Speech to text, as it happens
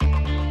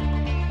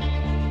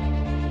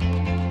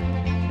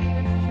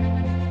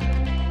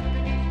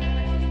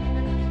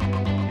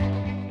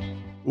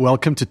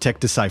Welcome to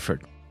Tech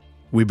Deciphered.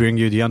 We bring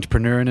you the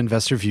entrepreneur and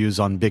investor views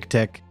on big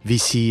tech,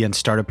 VC, and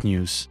startup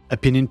news,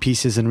 opinion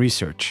pieces, and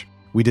research.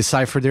 We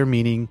decipher their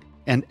meaning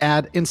and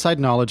add inside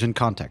knowledge and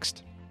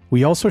context.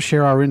 We also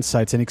share our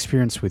insights and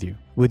experience with you,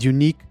 with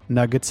unique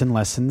nuggets and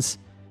lessons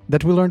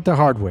that we learned the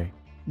hard way.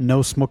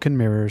 No smoke and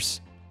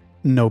mirrors,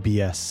 no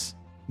BS.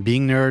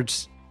 Being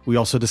nerds, we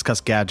also discuss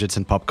gadgets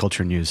and pop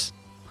culture news.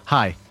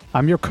 Hi,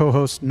 I'm your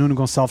co-host Nuno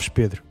Gonçalves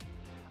Pedro,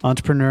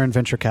 entrepreneur and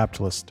venture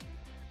capitalist,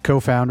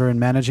 co-founder and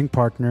managing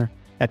partner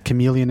at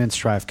Chameleon and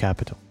Strive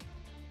Capital.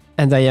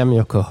 And I am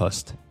your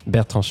co-host,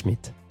 Bertrand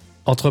Schmidt,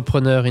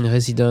 entrepreneur in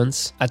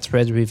residence at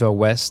Red River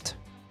West,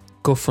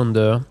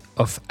 co-founder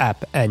of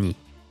App Annie.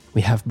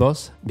 We have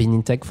both been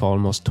in tech for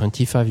almost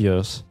 25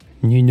 years.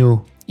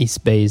 Nuno is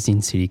based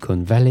in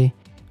Silicon Valley,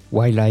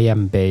 while I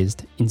am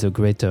based in the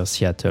greater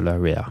Seattle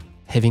area,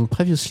 having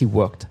previously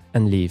worked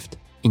and lived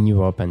in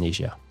Europe and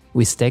Asia.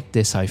 With Tech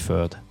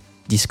Deciphered,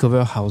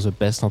 discover how the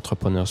best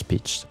entrepreneurs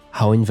pitch,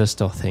 how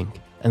investors think,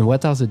 and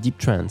what are the deep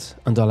trends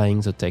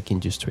underlying the tech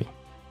industry.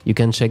 You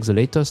can check the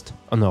latest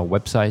on our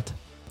website,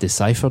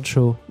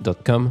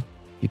 decipheredshow.com.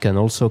 You can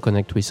also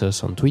connect with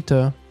us on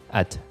Twitter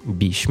at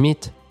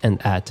bschmidt and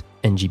at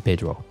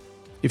ngpedro.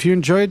 If you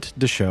enjoyed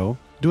the show,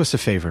 do us a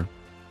favor.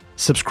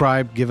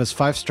 Subscribe, give us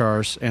 5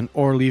 stars, and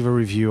or leave a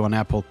review on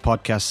Apple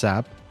Podcasts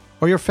app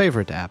or your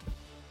favorite app.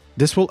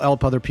 This will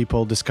help other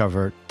people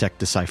discover Tech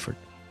Deciphered.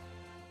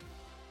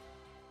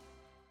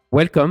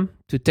 Welcome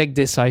to Tech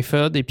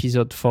Deciphered,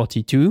 episode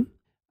 42.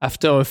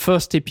 After a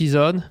first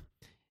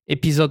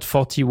episode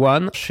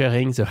 41,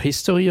 sharing the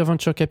history of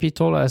venture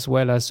capital as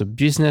well as the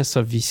business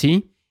of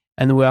VC.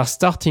 And we are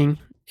starting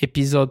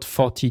episode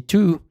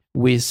 42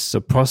 with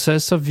the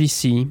process of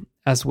VC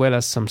as well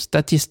as some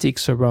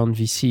statistics around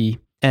VC.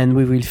 And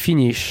we will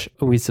finish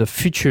with the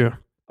future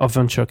of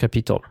venture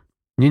capital.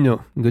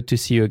 Nuno, good to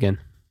see you again.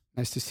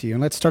 Nice to see you.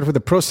 And let's start with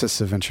the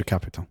process of venture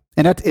capital.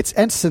 And at its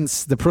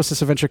essence, the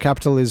process of venture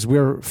capital is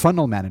we're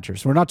funnel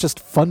managers. We're not just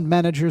fund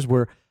managers,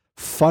 we're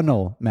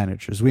funnel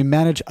managers. We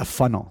manage a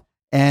funnel.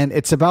 And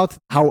it's about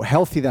how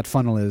healthy that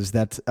funnel is,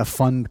 that a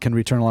fund can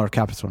return a lot of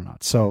capital or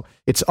not. So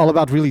it's all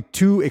about really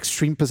 2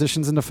 extreme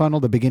positions in the funnel,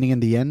 the beginning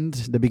and the end.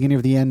 The beginning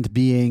of the end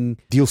being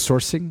deal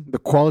sourcing, the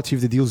quality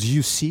of the deals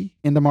you see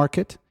in the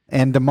market.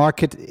 And the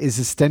market is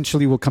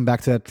essentially, we'll come back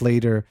to that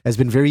later, has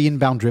been very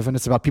inbound driven.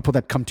 It's about people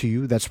that come to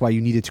you. That's why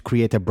you needed to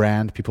create a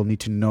brand. People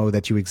need to know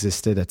that you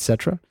existed,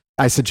 etc.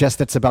 I suggest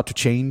that's about to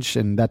change,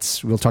 and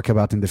we'll talk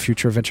about in the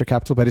future of venture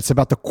capital, but it's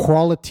about the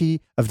quality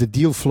of the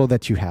deal flow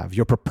that you have,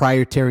 your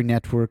proprietary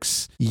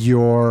networks,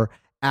 your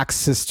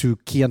access to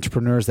key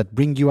entrepreneurs that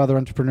bring you other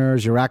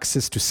entrepreneurs, your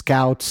access to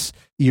scouts,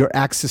 your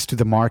access to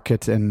the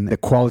market and the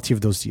quality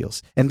of those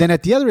deals. And then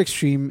at the other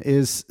extreme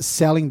is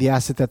selling the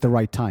asset at the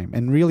right time.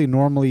 And really,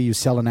 normally you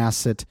sell an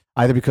asset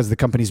either because the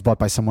company is bought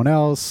by someone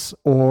else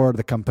or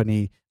the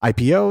company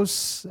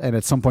IPOs, and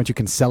at some point you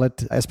can sell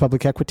it as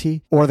public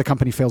equity, or the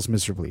company fails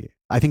miserably.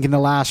 I think in the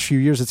last few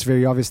years, it's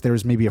very obvious there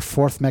is maybe a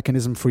 4th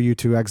mechanism for you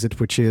to exit,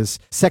 which is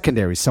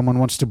secondary. Someone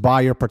wants to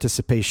buy your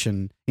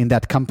participation in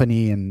that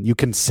company and you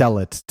can sell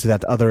it to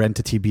that other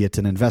entity, be it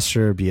an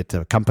investor, be it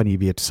a company,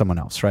 be it someone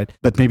else, right?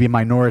 But maybe a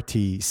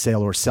minority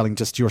sale or selling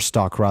just your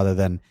stock rather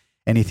than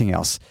anything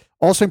else.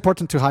 Also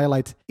important to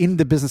highlight, in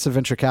the business of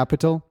venture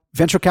capital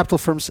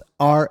firms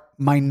are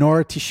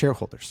minority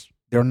shareholders.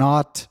 They're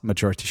not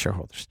majority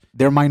shareholders.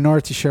 They're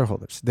minority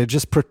shareholders. They're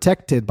just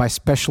protected by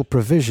special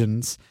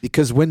provisions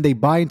because when they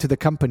buy into the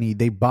company,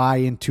 they buy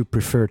into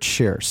preferred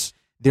shares.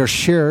 Their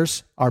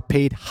shares are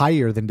paid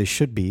higher than they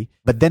should be,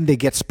 but then they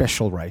get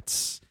special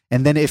rights.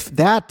 And then if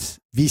that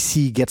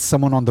VC gets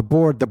someone on the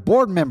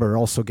board member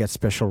also gets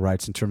special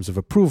rights in terms of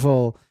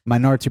approval,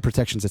 minority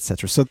protections,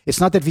 etc. So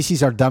it's not that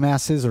VCs are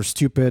dumbasses or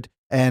stupid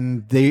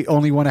and they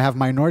only want to have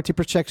minority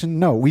protection.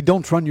 No, we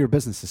don't run your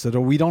businesses,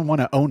 so we don't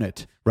want to own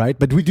it, right?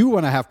 But we do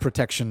want to have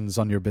protections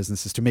on your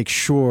businesses to make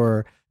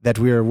sure that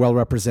we are well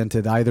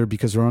represented, either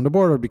because we're on the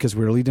board or because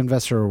we're a lead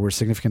investor or we're a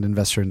significant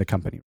investor in the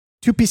company.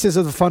 2 pieces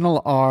of the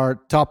funnel are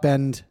top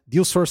end,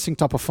 deal sourcing,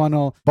 top of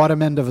funnel,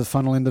 bottom end of the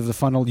funnel, end of the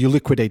funnel, you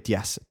liquidate the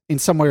asset in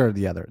some way or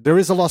the other. There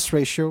is a loss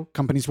ratio.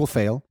 Companies will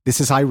fail. This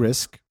is high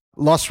risk.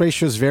 Loss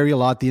ratios vary a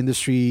lot. The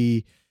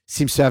industry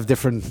seems to have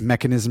different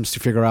mechanisms to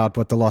figure out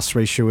what the loss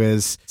ratio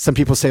is. Some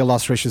people say a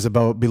loss ratio is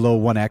below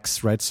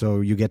 1x, right?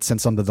 So you get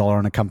cents on the dollar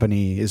on a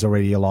company is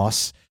already a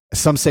loss.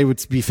 Some say it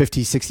would be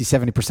 50, 60,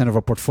 70% of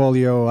a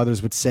portfolio.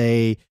 Others would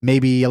say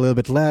maybe a little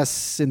bit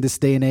less in this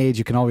day and age.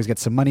 You can always get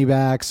some money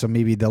back. So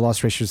maybe the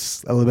loss ratio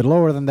is a little bit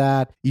lower than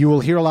that. You will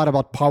hear a lot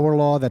about power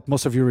law, that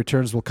most of your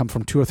returns will come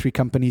from 2 or 3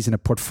 companies in a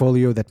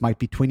portfolio that might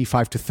be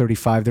 25 to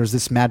 35. There's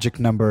this magic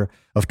number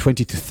of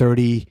 20 to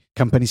 30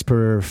 companies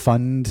per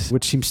fund,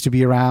 which seems to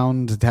be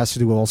around. It has to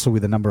do also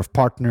with the number of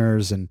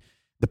partners and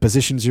the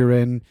positions you're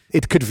in.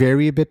 It could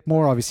vary a bit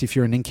more. Obviously, if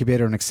you're an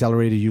incubator and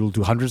accelerator, you'll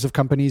do hundreds of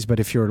companies. But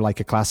if you're like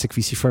a classic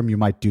VC firm, you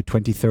might do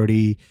 20,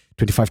 30,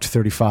 25 to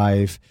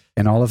 35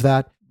 and all of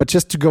that. But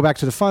just to go back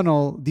to the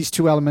funnel, these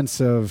two elements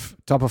of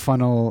top of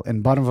funnel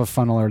and bottom of a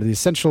funnel are the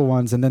essential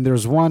ones. And then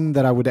there's one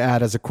that I would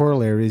add as a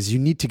corollary is you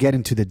need to get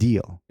into the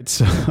deal.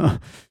 It's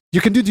you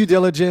can do due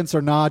diligence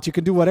or not, you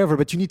can do whatever,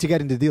 but you need to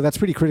get into the deal. That's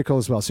pretty critical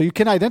as well. So you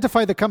can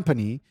identify the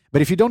company,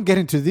 but if you don't get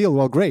into the deal,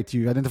 well, great.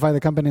 You identify the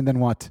company and then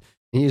what?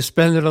 You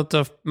spend a lot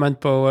of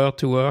manpower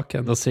to work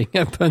and nothing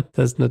happens.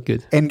 That's not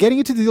good. And getting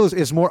into the deal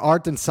is more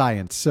art than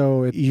science.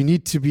 So you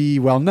need to be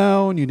well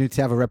known. You need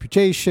to have a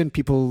reputation.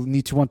 People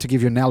need to want to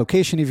give you an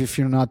allocation even if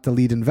you're not the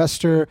lead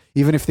investor,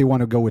 even if they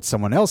want to go with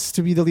someone else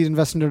to be the lead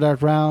investor in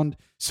that round.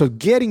 So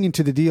getting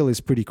into the deal is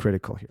pretty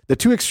critical here. The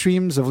two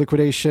extremes of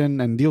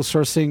liquidation and deal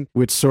sourcing,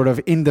 which sort of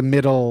in the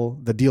middle,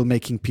 the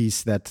deal-making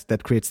piece that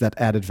creates that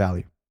added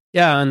value.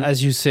 Yeah, and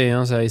as you say,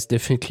 there is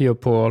definitely a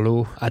power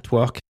law at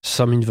work.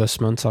 Some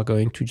investments are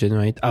going to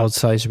generate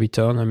outsized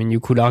return. I mean, you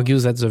could argue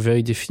that's the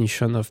very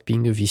definition of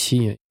being a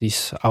VC,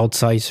 this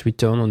outsized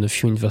return on a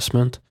few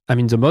investments. I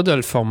mean, the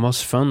model for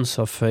most funds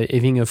of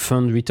having a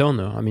fund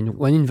returner, I mean,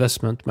 one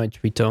investment might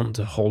return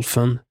the whole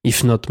fund,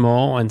 if not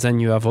more, and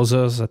then you have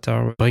others that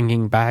are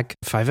bringing back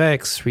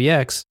 5x,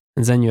 3x,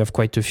 and then you have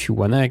quite a few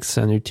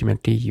 1x, and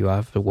ultimately you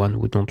have the one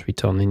who don't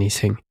return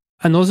anything.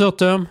 Another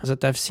term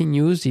that I've seen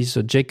used is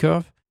a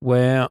J-curve,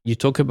 where you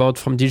talk about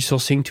from deal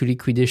sourcing to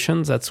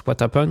liquidation. That's what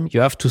happened. You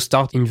have to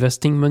start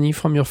investing money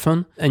from your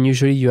fund. And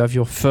usually you have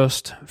your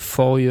first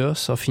 4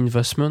 years of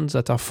investment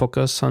that are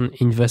focused on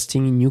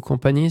investing in new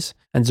companies.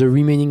 And the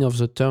remaining of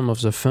the term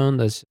of the fund,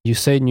 as you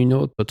said,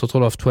 a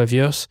total of 12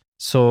 years.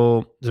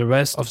 So the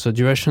rest of the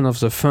duration of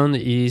the fund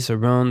is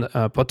around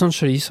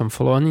potentially some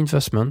follow-on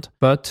investment,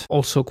 but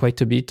also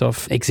quite a bit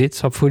of exits,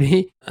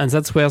 hopefully. And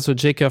that's where the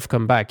J-curve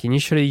come back.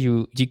 Initially,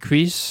 you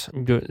decrease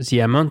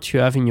the amount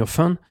you have in your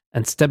fund,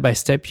 and step by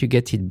step, you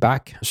get it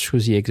back through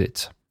the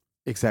exits.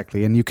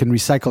 Exactly. And you can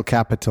recycle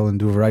capital and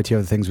do a variety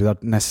of things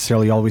without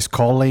necessarily always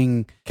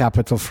calling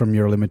capital from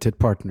your limited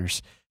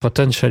partners.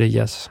 Potentially,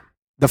 yes.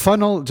 The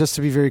funnel, just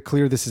to be very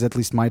clear, this is at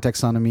least my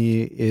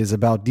taxonomy, is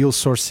about deal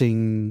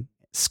sourcing,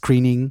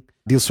 screening.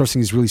 Deal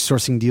sourcing is really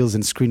sourcing deals,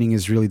 and screening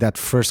is really that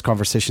first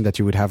conversation that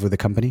you would have with the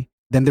company.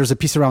 Then there's a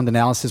piece around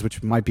analysis,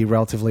 which might be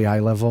relatively high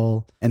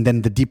level. And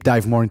then the deep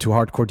dive more into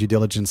hardcore due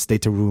diligence,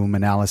 data room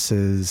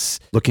analysis,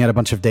 looking at a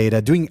bunch of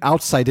data, doing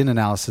outside-in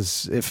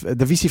analysis. If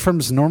the VC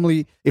firms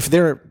normally, if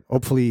they're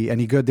hopefully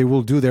any good, they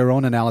will do their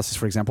own analysis,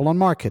 for example, on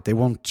market. They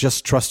won't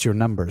just trust your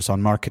numbers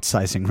on market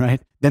sizing, right?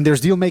 Then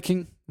there's deal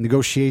making,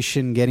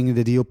 negotiation, getting into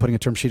the deal, putting a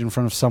term sheet in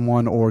front of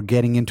someone, or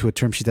getting into a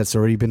term sheet that's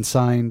already been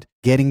signed,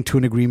 getting to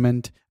an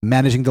agreement,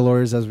 managing the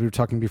lawyers, as we were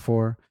talking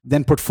before.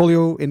 Then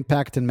portfolio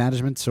impact and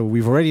management. So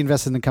we've already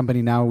invested in the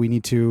company. Now we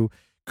need to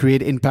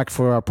create impact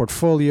for our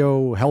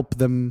portfolio, help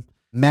them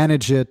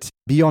manage it,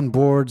 be on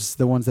boards,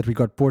 the ones that we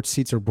got board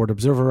seats or board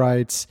observer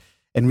rights,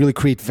 and really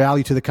create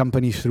value to the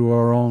company through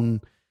our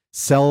own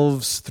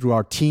selves, through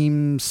our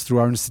teams, through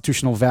our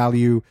institutional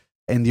value,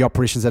 and the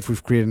operations that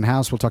we've created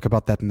in-house. We'll talk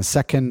about that in a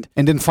second.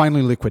 And then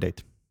finally,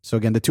 liquidate. So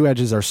again, the two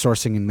edges are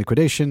sourcing and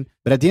liquidation.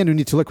 But at the end, we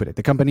need to liquidate.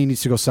 The company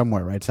needs to go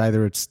somewhere, right? It's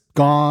either it's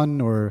gone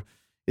or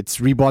it's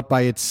rebought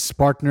by its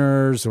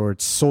partners, or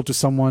it's sold to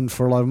someone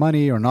for a lot of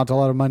money or not a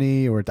lot of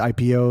money, or it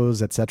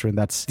IPOs, etc. And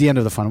that's the end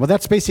of the funnel. Well,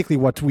 that's basically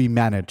what we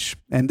manage.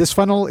 And this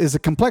funnel is a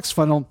complex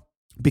funnel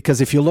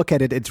because if you look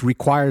at it, it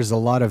requires a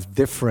lot of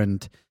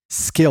different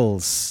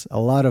skills, a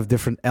lot of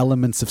different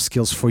elements of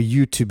skills for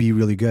you to be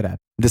really good at.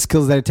 The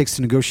skills that it takes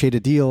to negotiate a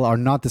deal are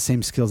not the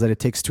same skills that it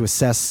takes to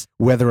assess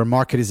whether a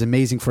market is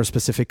amazing for a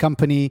specific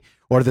company,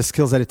 or the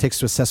skills that it takes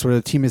to assess whether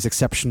the team is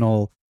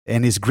exceptional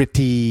and is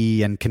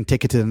gritty and can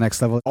take it to the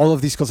next level. All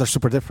of these skills are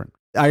super different.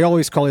 I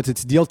always call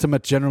it's the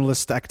ultimate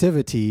generalist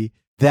activity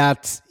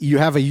that you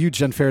have a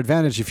huge unfair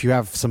advantage if you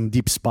have some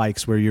deep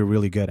spikes where you're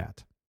really good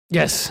at.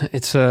 Yes,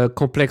 it's a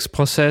complex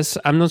process.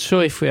 I'm not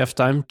sure if we have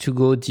time to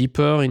go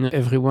deeper in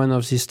every one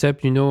of these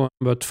steps,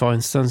 but for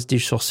instance, deal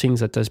sourcing,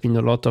 that has been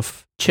a lot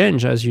of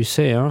change, as you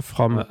say,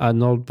 from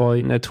an old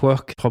boy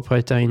network,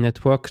 proprietary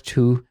network,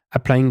 to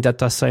applying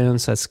data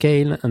science at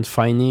scale and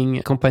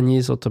finding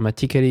companies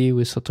automatically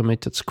with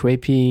automated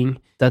scraping,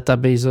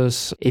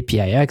 databases,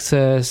 API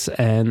access,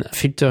 and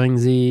filtering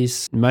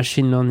these,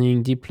 machine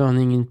learning, deep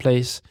learning in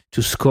place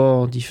to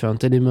score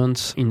different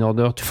elements in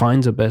order to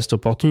find the best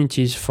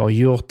opportunities for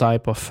your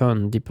type of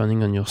fund,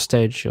 depending on your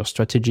stage, your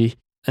strategy.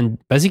 And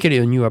basically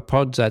a new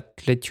approach that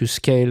lets you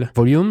scale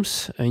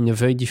volumes in a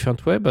very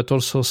different way, but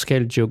also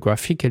scale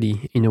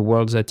geographically in a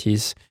world that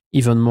is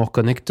even more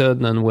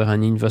connected and where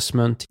an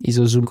investment is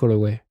a Zoom call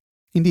away.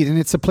 Indeed, and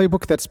it's a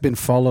playbook that's been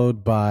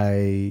followed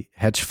by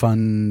hedge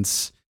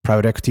funds,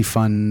 private equity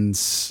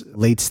funds,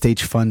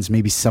 late-stage funds,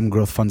 maybe some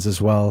growth funds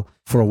as well.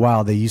 For a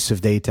while, the use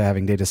of data,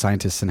 having data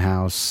scientists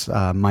in-house,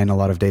 mine a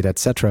lot of data,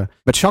 etc.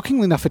 But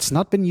shockingly enough, it's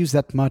not been used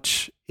that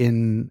much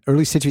in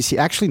early-stage VC,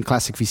 actually in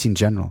classic VC in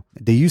general.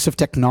 The use of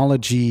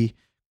technology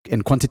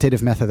and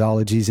quantitative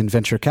methodologies in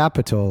venture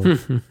capital,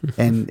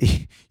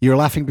 and you're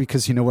laughing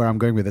because you know where I'm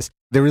going with this.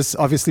 There is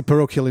obviously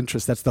parochial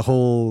interest. That's the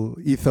whole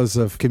ethos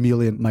of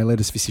Chameleon, my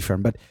latest VC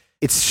firm. But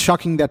it's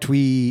shocking that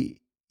we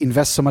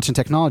invest so much in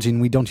technology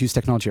and we don't use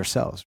technology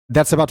ourselves.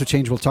 That's about to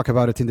change. We'll talk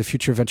about it in the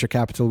future of venture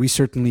capital. We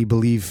certainly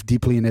believe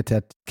deeply in it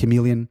at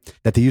Chameleon,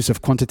 that the use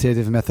of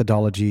quantitative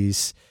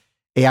methodologies,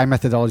 AI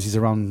methodologies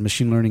around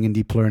machine learning and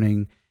deep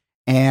learning,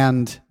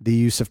 and the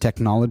use of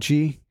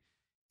technology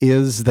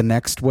is the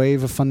next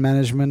wave of fund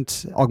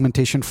management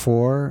augmentation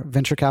for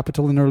venture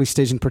capital in early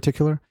stage in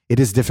particular. It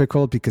is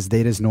difficult because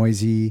data is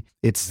noisy.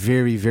 It's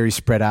very, very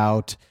spread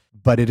out,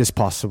 but it is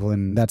possible.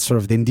 And that's sort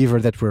of the endeavor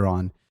that we're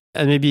on.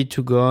 And maybe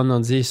to go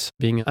on this,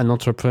 being an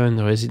entrepreneur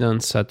in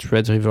residence at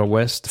Red River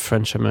West,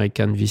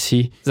 French-American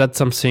VC, that's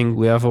something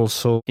we have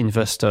also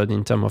invested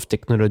in terms of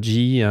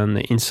technology. And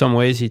in some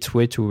ways, it's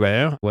way too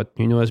rare. What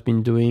Nuno has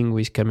been doing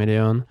with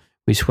Chameleon,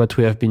 with what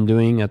we have been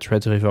doing at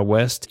Red River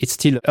West, it's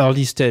still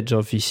early stage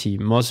of VC.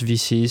 Most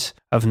VCs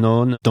I've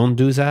known don't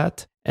do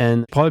that.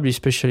 And probably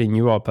especially in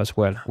Europe as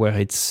well, where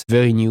it's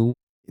very new.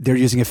 They're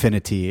using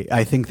Affinity.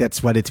 I think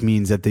that's what it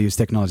means that they use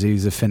technology. They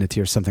use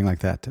Affinity or something like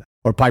that.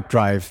 Or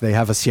Pipedrive. They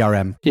have a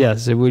CRM.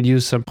 Yes, they will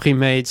use some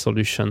pre-made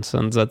solutions,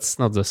 and that's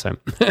not the same.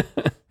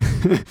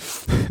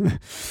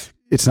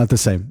 It's not the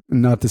same.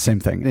 Not the same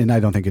thing. And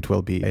I don't think it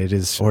will be. It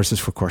is horses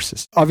for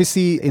courses.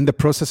 Obviously, in the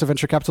process of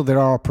venture capital, there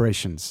are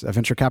operations. A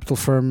venture capital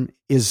firm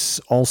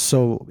is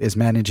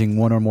managing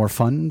one or more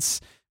funds,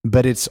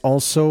 but it's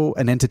also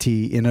an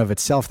entity in and of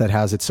itself that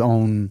has its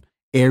own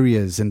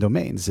areas and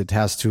domains. It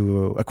has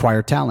to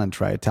acquire talent,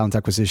 right? Talent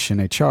acquisition,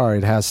 HR.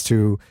 It has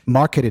to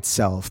market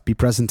itself, be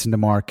present in the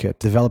market,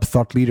 develop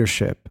thought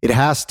leadership. It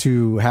has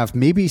to have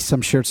maybe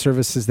some shared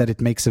services that it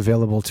makes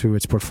available to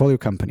its portfolio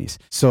companies.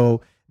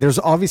 So there's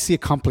obviously a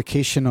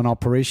complication on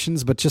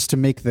operations, but just to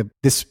make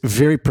this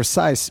very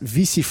precise,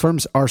 VC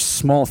firms are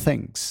small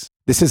things.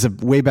 This is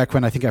way back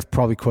when. I think I've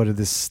probably quoted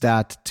this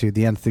stat to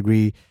the nth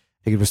degree.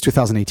 I think it was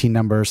 2018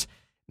 numbers.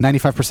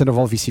 95% of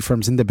all VC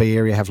firms in the Bay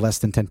Area have less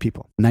than 10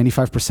 people.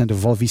 95%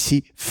 of all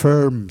VC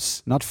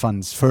firms, not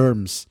funds,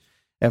 firms,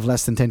 have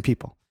less than 10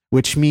 people.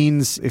 Which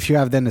means if you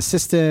have then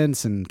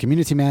assistants and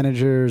community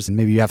managers, and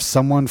maybe you have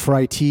someone for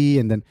IT,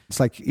 and then it's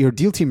like your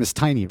deal team is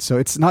tiny. So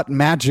it's not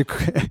magic.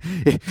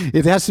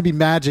 It has to be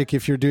magic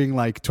if you're doing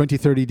like 20,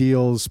 30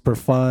 deals per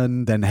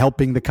fund and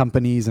helping the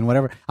companies and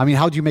whatever. I mean,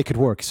 how do you make it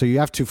work? So you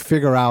have to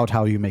figure out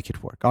how you make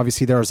it work.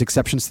 Obviously, there are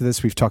exceptions to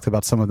this. We've talked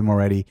about some of them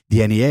already.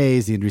 The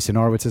NEAs, the Andreessen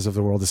Horowitz of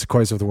the world, the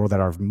Sequoias of the world that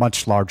are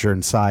much larger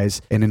in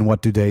size. And in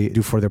what do they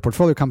do for their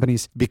portfolio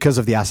companies? Because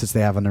of the assets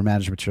they have under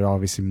management, which are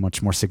obviously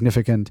much more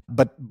significant.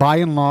 But by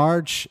and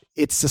large,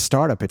 it's a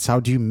startup. It's how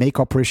do you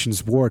make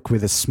operations work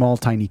with a small,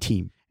 tiny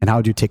team? And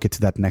how do you take it to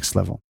that next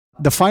level?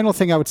 The final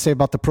thing I would say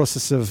about the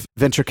process of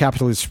venture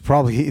capital is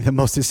probably the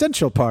most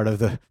essential part of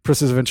the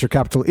process of venture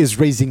capital is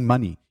raising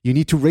money. You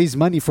need to raise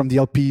money from the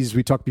LPs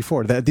we talked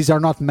before. These are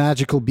not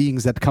magical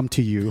beings that come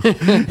to you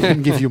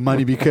and give you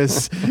money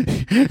because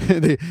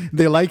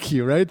they like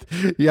you, right?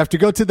 You have to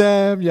go to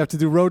them. You have to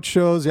do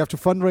roadshows. You have to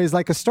fundraise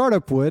like a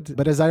startup would.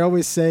 But as I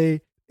always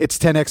say, it's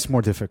 10x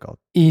more difficult.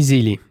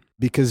 Easily.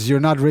 Because you're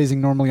not raising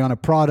normally on a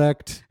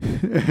product.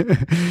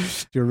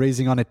 You're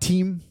raising on a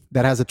team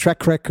that has a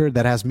track record,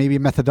 that has maybe a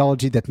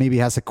methodology, that maybe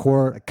has a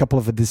couple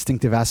of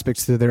distinctive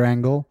aspects to their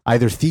angle,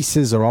 either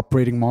thesis or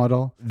operating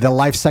model. The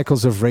life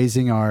cycles of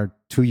raising are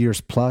 2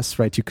 years plus,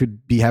 right? You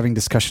could be having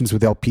discussions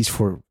with LPs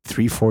for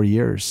 3-4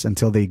 years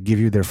until they give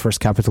you their first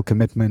capital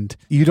commitment.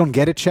 You don't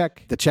get a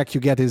check. The check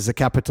you get is a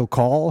capital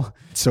call.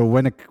 So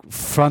when a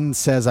fund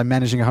says, I'm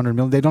managing 100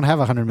 million, they don't have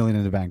 100 million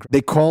in the bank.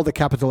 They call the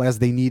capital as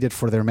they need it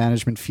for their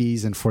management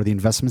fees and for the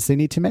investments they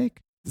need to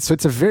make. So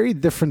it's a very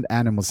different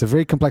animal. It's a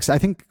very complex. I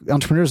think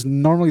entrepreneurs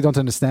normally don't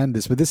understand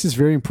this, but this is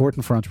very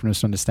important for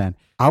entrepreneurs to understand.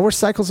 Our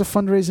cycles of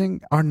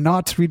fundraising are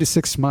not 3 to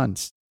 6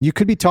 months. You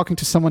could be talking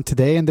to someone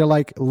today and they're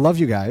like, love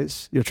you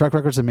guys. Your track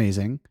record's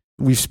amazing.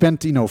 We've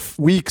spent,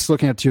 weeks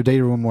looking at your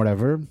data room,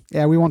 whatever.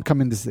 Yeah, we won't come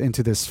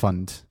into this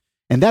fund.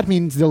 And that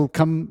means they'll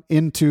come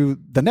into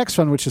the next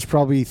fund, which is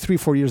probably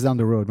 3-4 years down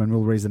the road when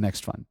we'll raise the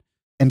next fund.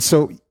 And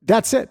so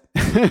that's it.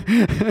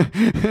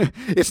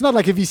 It's not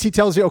like if VC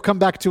tells you, come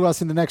back to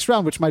us in the next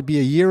round, which might be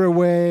a year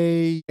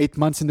away, 8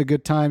 months in the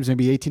good times,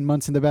 maybe 18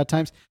 months in the bad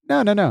times.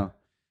 No.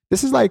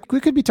 This is like, we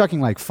could be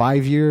talking like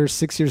 5 years,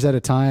 6 years at a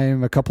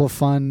time, a couple of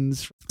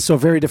funds. So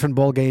very different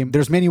ball game.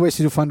 There's many ways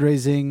to do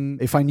fundraising.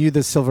 If I knew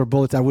the silver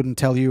bullet, I wouldn't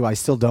tell you. I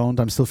still don't.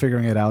 I'm still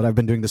figuring it out. I've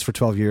been doing this for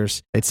 12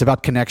 years. It's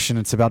about connection.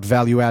 It's about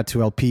value add to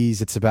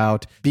LPs. It's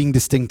about being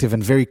distinctive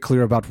and very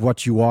clear about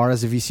what you are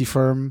as a VC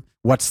firm,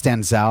 what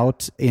stands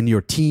out in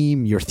your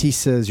team, your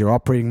thesis, your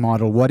operating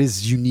model, what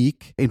is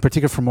unique, in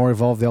particular for more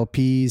evolved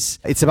LPs.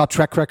 It's about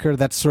track record.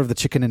 That's sort of the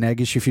chicken and egg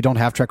issue. If you don't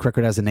have track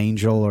record as an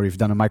angel or you've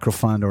done a micro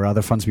fund or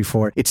other funds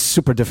before, it's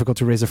super difficult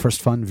to raise a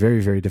first fund. Very,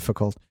 very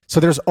difficult. So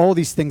there's all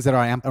these things that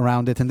are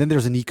around it. And then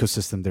there's an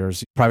ecosystem.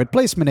 There's private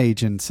placement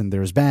agents and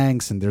there's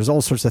banks and there's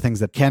all sorts of things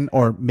that can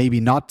or maybe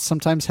not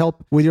sometimes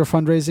help with your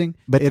fundraising,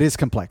 but it is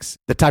complex.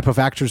 The type of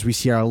actors we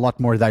see are a lot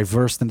more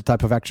diverse than the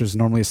type of actors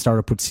normally a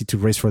startup would see to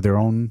raise for their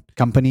own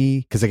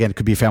company. Because again, it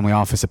could be a family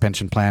office, a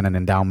pension plan, an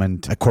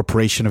endowment, a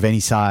corporation of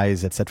any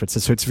size, et cetera.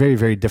 So it's very,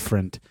 very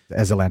different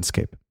as a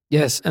landscape.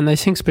 Yes, and I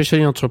think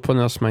especially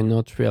entrepreneurs might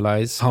not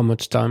realize how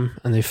much time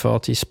and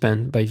effort is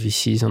spent by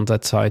VCs on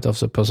that side of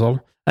the puzzle.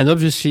 And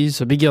obviously,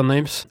 the bigger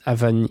names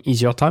have an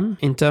easier time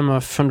in terms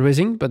of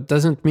fundraising, but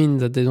doesn't mean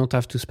that they don't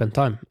have to spend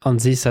time on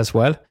this as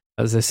well,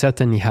 as they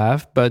certainly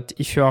have. But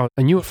if you are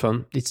a new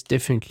fund, it's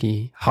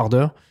definitely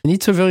harder. And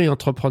it's a very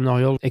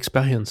entrepreneurial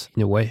experience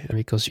in a way,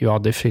 because you are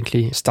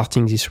definitely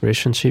starting this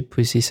relationship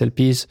with these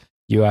LPs.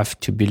 You have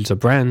to build the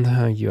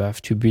brand, you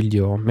have to build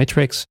your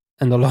metrics.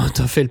 And a lot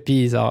of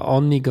LPs are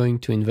only going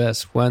to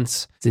invest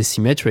once they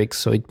see metrics.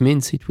 So it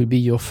means it will be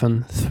your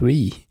fund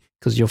 3,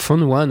 because your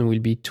fund 1 will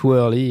be too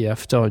early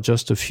after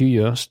just a few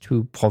years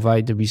to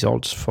provide the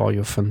results for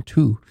your fund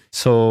 2.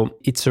 So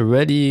it's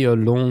already a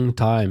long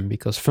time,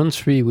 because fund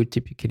 3 will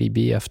typically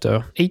be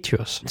after 8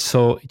 years.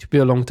 So it will be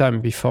a long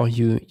time before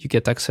you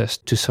get access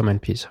to some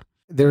LPs.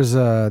 There's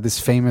this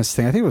famous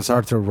thing, I think it was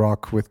Arthur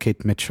Rock with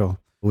Kate Mitchell,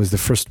 who was the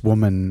first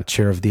woman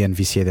chair of the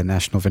NVCA, the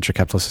National Venture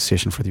Capital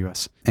Association for the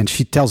US. And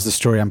she tells the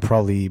story, I'm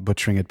probably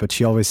butchering it, but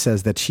she always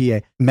says that she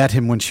met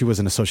him when she was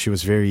an associate. She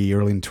was very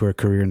early into her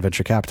career in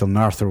venture capital. And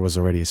Arthur was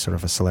already sort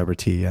of a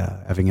celebrity,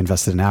 having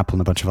invested in Apple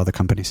and a bunch of other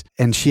companies.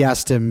 And she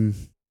asked him,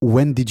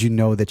 when did you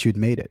know that you'd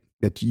made it?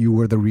 That you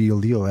were the real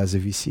deal as a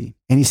VC?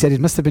 And he said,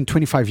 it must have been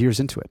 25 years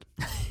into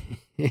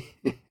it.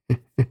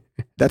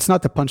 That's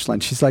not the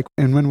punchline. She's like,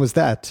 and when was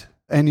that?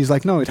 And he's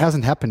like, no, it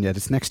hasn't happened yet.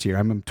 It's next year.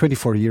 I'm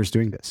 24 years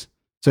doing this.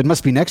 So it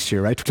must be next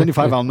year, right?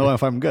 25, I'll know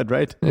if I'm good,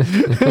 right? And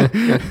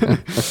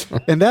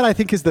that, I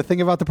think, is the thing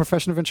about the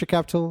profession of venture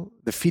capital.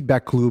 The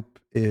feedback loop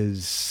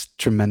is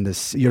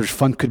tremendous. Your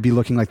fund could be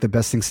looking like the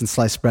best thing since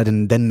sliced bread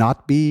and then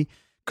not be.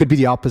 Could be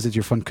the opposite.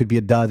 Your fund could be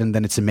a dud and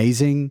then it's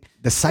amazing.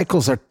 The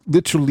cycles are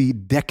literally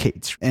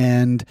decades,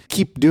 and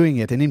keep doing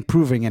it and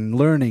improving and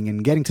learning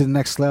and getting to the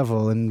next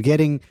level and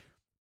getting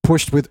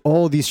pushed with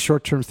all these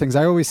short-term things.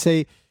 I always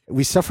say,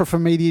 we suffer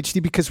from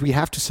ADHD because we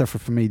have to suffer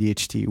from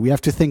ADHD. We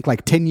have to think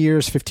like 10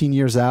 years, 15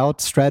 years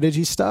out,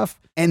 strategy stuff.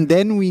 And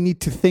then we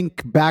need to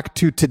think back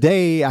to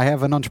today. I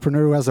have an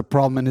entrepreneur who has a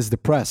problem and is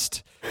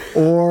depressed,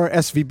 or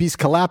SVB's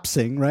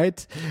collapsing,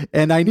 right?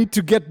 And I need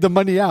to get the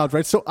money out,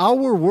 right? So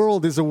our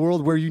world is a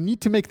world where you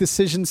need to make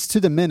decisions to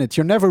the minute.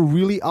 You're never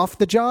really off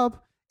the job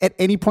at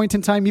any point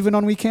in time, even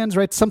on weekends,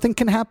 right? Something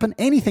can happen.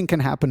 Anything can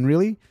happen,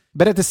 really.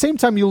 But at the same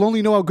time, you'll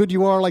only know how good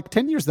you are like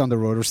 10 years down the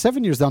road or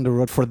 7 years down the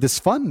road for this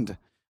fund.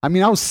 I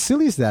mean, how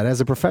silly is that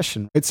as a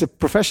profession? It's a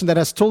profession that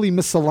has totally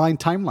misaligned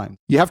timeline.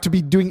 You have to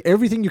be doing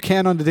everything you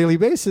can on a daily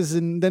basis,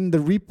 and then the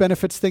reap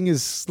benefits thing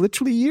is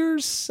literally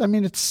years. I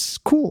mean, it's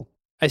cool.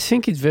 I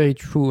think it's very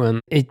true, and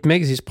it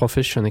makes this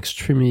profession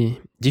extremely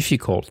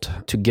difficult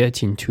to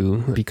get into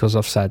because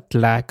of that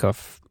lack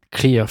of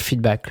clear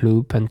feedback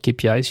loop and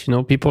KPIs. You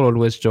know, people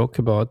always joke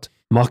about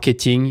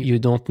marketing. You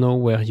don't know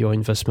where your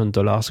investment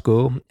dollars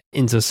go,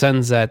 in the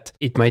sense that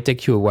it might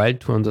take you a while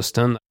to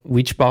understand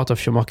which part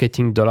of your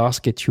marketing dollars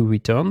get you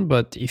return.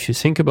 But if you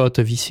think about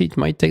a VC, it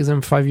might take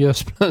them 5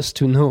 years plus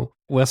to know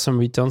where some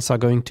returns are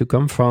going to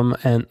come from,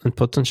 and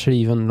potentially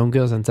even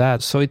longer than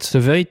that. So it's a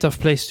very tough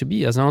place to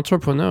be. As an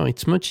entrepreneur,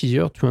 it's much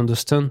easier to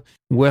understand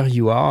where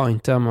you are in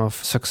terms of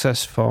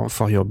success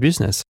for your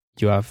business.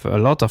 You have a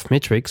lot of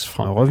metrics,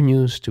 from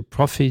revenues to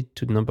profit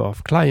to number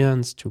of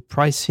clients to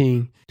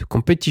pricing to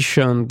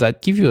competition,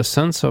 that give you a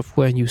sense of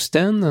where you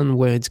stand and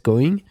where it's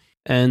going.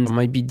 And there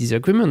might be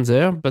disagreement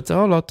there, but there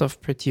are a lot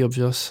of pretty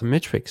obvious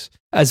metrics.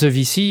 As a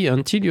VC,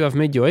 until you have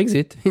made your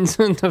exit, it's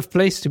a tough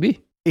place to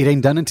be. It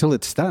ain't done until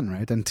it's done,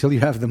 right? Until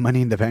you have the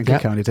money in the bank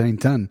account, it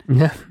ain't done.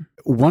 Yeah.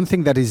 One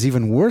thing that is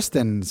even worse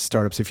than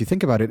startups, if you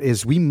think about it,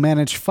 is we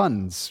manage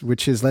funds,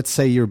 which is, let's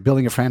say you're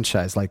building a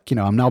franchise. Like,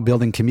 I'm now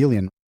building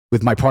Chameleon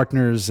with my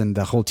partners and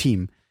the whole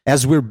team.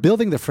 As we're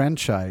building the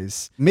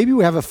franchise, maybe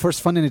we have a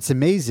first fund and it's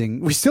amazing.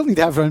 We still need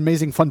to have an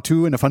amazing fund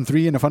 2 and a fund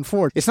 3 and a fund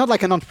 4. It's not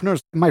like an entrepreneur.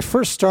 My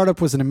first startup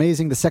was an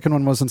amazing. The second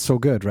one wasn't so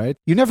good, right?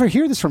 You never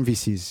hear this from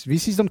VCs.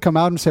 VCs don't come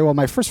out and say, well,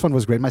 my first fund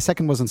was great. My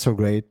second wasn't so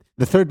great.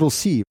 The third we'll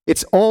see.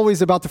 It's always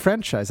about the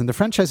franchise. And the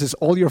franchise is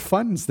all your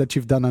funds that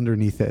you've done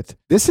underneath it.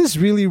 This is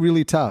really,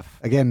 really tough.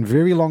 Again,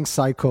 very long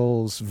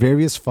cycles,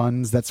 various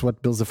funds. That's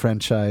what builds a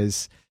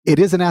franchise. It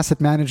is an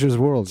asset manager's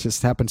world. It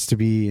just happens to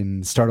be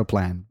in startup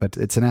land, but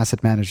it's an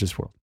asset manager's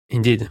world.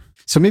 Indeed.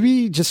 So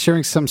maybe just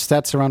sharing some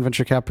stats around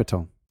venture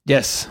capital.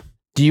 Yes.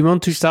 Do you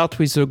want to start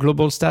with the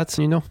global stats,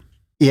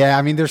 Yeah,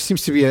 I mean, there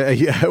seems to be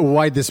a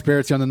wide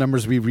disparity on the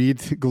numbers we read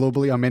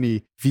globally. How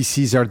many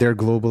VCs are there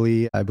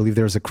globally? I believe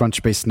there's a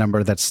Crunchbase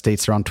number that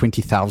states around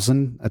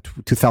 20,000, a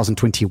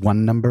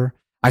 2021 number.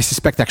 I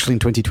suspect actually in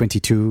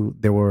 2022,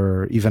 there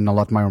were even a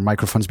lot more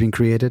microfunds being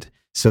created.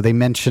 So they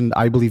mentioned,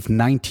 I believe,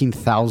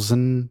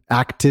 19,000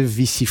 active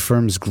VC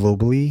firms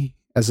globally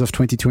as of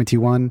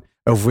 2021,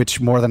 of which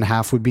more than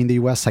half would be in the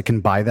US. I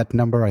can buy that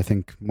number. I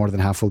think more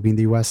than half will be in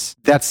the US.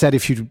 That said,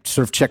 if you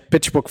sort of check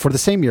PitchBook for the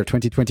same year,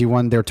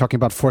 2021, they're talking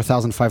about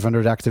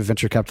 4,500 active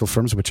venture capital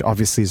firms, which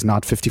obviously is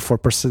not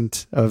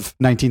 54% of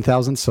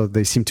 19,000. So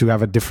they seem to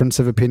have a difference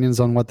of opinions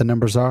on what the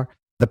numbers are.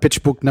 The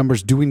PitchBook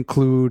numbers do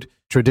include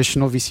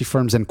traditional VC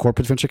firms and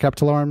corporate venture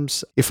capital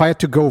arms. If I had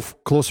to go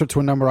closer to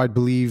a number, I'd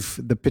believe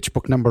the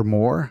PitchBook number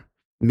more.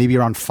 maybe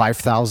around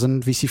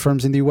 5,000 VC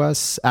firms in the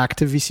US,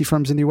 active VC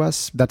firms in the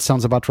US. That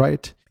sounds about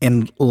right.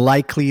 And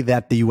likely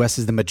that the US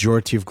is the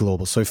majority of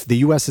global. So if the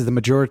US is the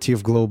majority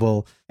of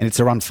global and it's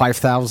around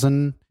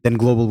 5,000, then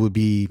global would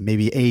be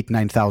maybe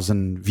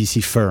 9,000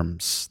 VC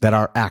firms that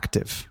are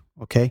active.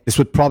 Okay. This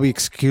would probably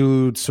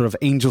exclude sort of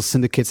angel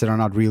syndicates that are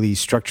not really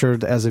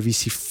structured as a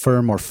VC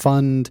firm or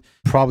fund,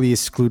 probably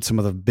exclude some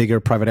of the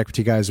bigger private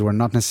equity guys who are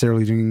not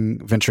necessarily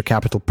doing venture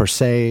capital per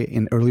se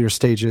in earlier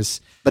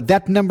stages. But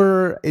that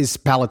number is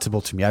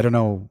palatable to me. I don't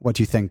know what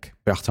you think,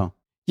 Bertrand.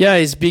 Yeah,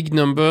 it's big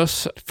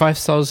numbers.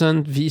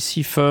 5,000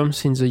 VC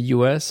firms in the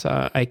US.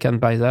 I can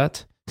buy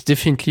that. It's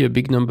definitely a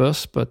big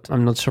numbers, but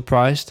I'm not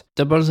surprised.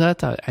 Double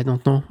that? I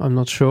don't know. I'm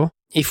not sure.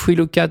 If we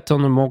look at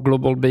on a more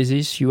global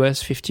basis,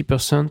 US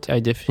 50%, I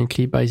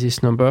definitely buy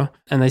this number.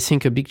 And I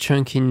think a big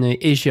chunk in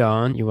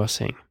Asia, you were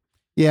saying.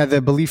 Yeah,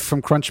 the belief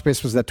from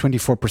Crunchbase was that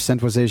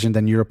 24% was Asian,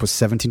 then Europe was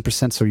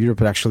 17%. So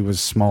Europe actually was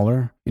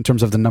smaller in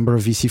terms of the number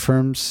of VC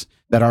firms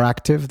that are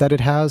active that it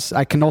has.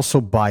 I can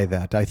also buy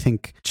that. I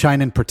think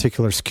China in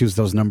particular skews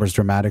those numbers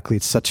dramatically.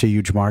 It's such a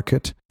huge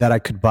market that I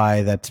could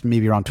buy that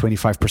maybe around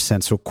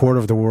 25%. So a quarter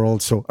of the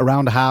world. So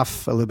around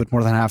half, a little bit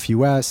more than half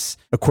US,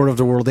 a quarter of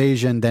the world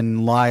Asian,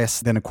 then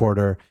less than a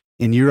quarter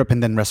in Europe,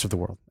 and then rest of the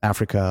world,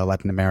 Africa,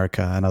 Latin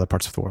America, and other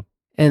parts of the world.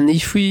 And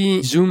if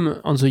we zoom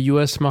on the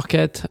US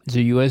market,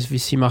 the US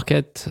VC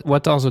market,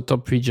 what are the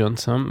top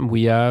regions?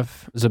 We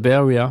have the Bay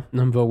Area,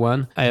 number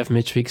one. I have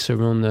metrics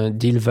around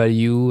deal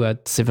value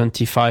at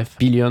 75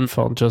 billion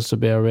for just the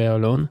Bay Area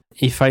alone.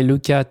 If I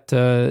look at,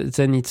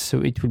 then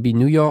it will be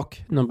New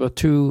York, number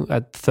two,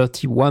 at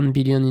 31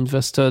 billion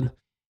invested.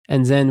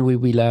 And then we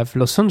will have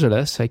Los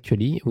Angeles,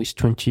 actually, with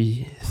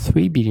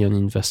 23 billion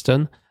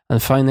invested.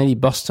 And finally,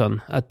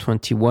 Boston at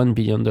 $21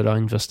 billion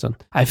invested.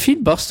 I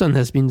feel Boston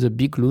has been the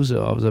big loser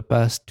of the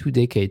past 2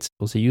 decades.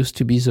 They used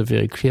to be the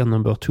very clear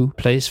number 2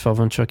 place for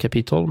venture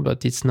capital,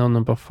 but it's now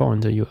number 4 in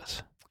the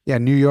US. Yeah,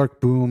 New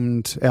York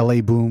boomed,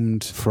 LA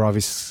boomed for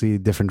obviously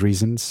different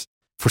reasons.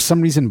 For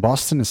some reason,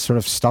 Boston has sort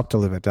of stopped a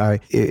little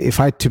bit. If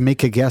I had to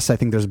make a guess, I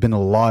think there's been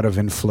a lot of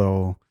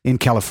inflow in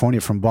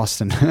California from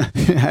Boston.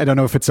 I don't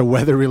know if it's a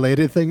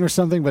weather-related thing or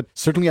something, but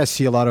certainly I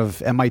see a lot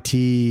of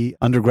MIT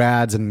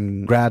undergrads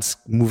and grads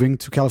moving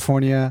to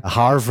California.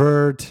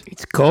 Harvard.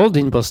 It's cold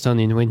in Boston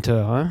in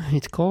winter, huh?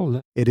 It's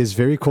cold. It is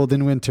very cold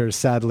in winter,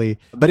 sadly.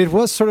 But it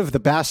was sort of the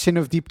bastion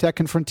of deep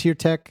tech and frontier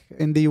tech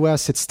in the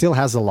US. It still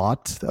has a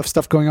lot of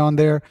stuff going on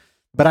there.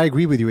 But I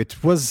agree with you.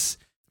 It was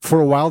for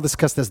a while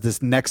discussed as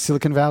this next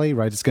Silicon Valley,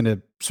 right? It's going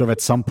to sort of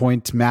at some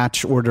point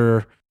matched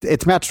order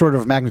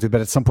of magnitude,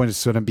 but at some point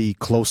it's going to be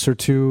closer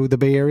to the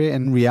Bay Area.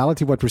 And in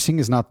reality, what we're seeing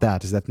is not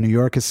that, is that New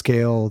York is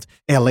scaled,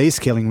 LA is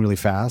scaling really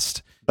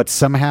fast, but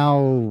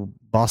somehow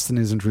Boston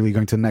isn't really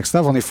going to the next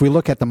level. And if we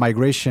look at the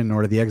migration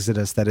or the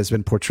exodus that has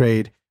been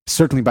portrayed,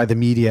 certainly by the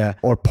media,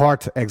 or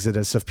part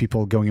exodus of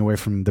people going away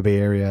from the Bay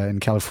Area in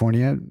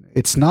California,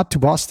 it's not to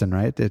Boston,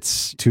 right?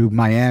 It's to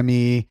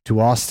Miami, to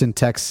Austin,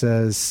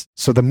 Texas.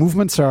 So the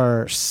movements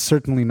are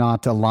certainly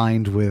not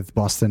aligned with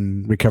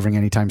Boston recovering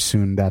anytime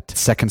soon, that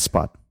second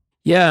spot.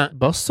 Yeah,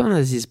 Boston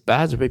has this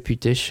bad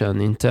reputation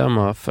in terms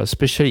of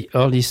especially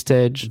early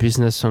stage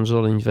business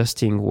angel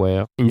investing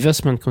where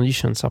investment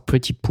conditions are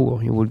pretty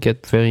poor. You will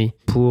get very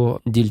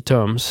poor deal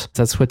terms.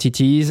 That's what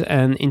it is.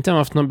 And in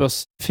terms of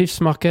numbers,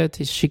 fifth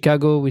market is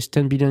Chicago with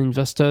 10 billion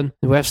invested.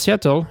 We have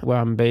Seattle, where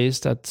I'm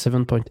based, at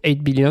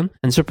 7.8 billion.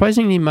 And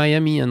surprisingly,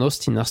 Miami and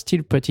Austin are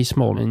still pretty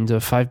small in the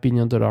 $5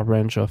 billion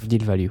range of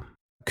deal value.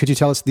 Could you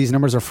tell us these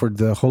numbers are for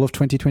the whole of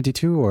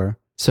 2022 or?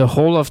 The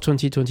whole of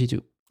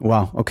 2022.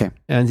 Wow, okay.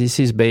 And this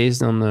is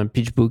based on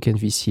PitchBook and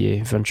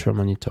VCA Venture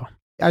Monitor.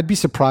 I'd be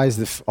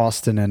surprised if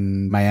Austin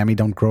and Miami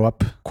don't grow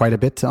up quite a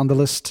bit on the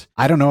list.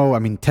 I don't know. I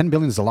mean, 10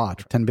 billion is a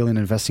lot. 10 billion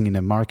investing in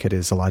a market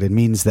is a lot. It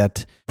means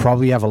that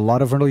probably you have a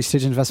lot of early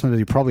stage investment, but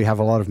you probably have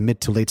a lot of mid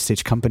to late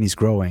stage companies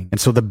growing.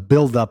 And so the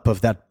buildup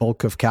of that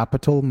bulk of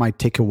capital might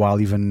take a while,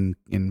 even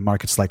in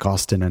markets like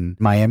Austin and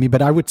Miami.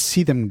 But I would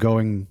see them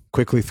going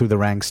quickly through the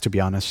ranks, to be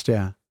honest.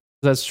 Yeah.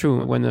 That's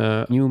true. When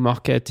a new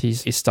market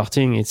is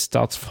starting, it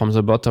starts from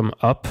the bottom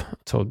up.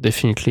 So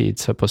definitely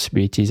it's a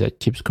possibility that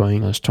keeps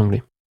growing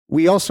strongly.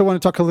 We also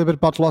want to talk a little bit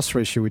about loss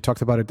ratio. We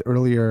talked about it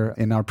earlier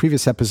in our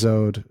previous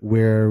episode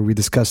where we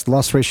discussed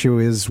loss ratio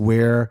is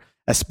where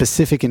a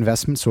specific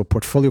investment, so a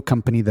portfolio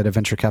company that a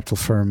venture capital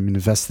firm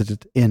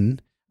invested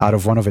in out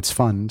of one of its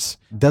funds,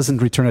 doesn't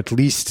return at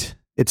least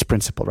its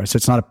principal, right? So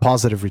it's not a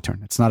positive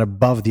return. It's not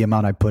above the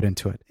amount I put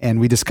into it. And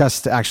we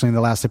discussed actually in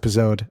the last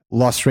episode,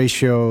 loss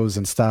ratios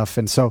and stuff.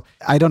 And so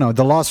I don't know,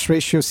 the loss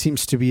ratio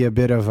seems to be a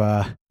bit of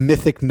a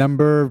mythic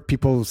number.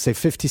 People say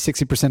 50,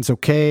 60% is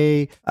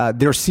okay.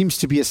 There seems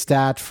to be a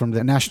stat from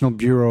the National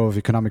Bureau of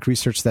Economic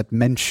Research that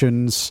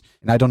mentions,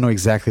 and I don't know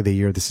exactly the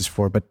year this is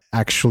for, but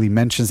actually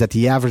mentions that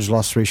the average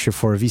loss ratio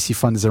for a VC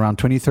fund is around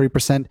 20,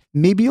 30%.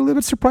 Maybe a little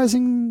bit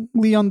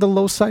surprisingly on the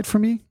low side for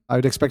me. I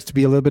would expect it to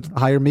be a little bit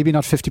higher, maybe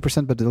not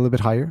 50%, but a little bit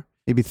higher,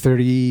 maybe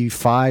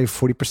 35,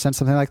 40%,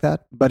 something like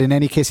that. But in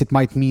any case, it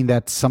might mean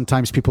that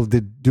sometimes people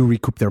do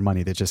recoup their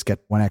money. They just get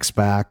 1x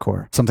back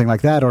or something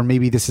like that. Or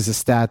maybe this is a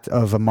stat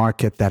of a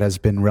market that has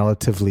been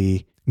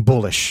relatively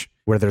bullish,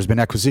 where there's been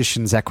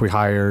acquisitions,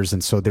 acqui-hires,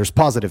 and so there's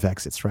positive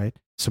exits, right?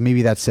 So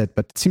maybe that's it.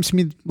 But it seems to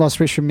me loss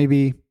ratio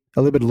maybe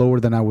a little bit lower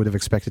than I would have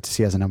expected to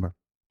see as a number.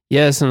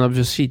 Yes, and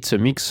obviously it's a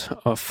mix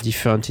of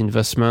different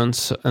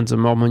investments, and the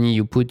more money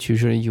you put,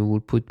 usually you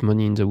will put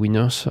money in the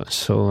winners.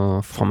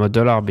 So from a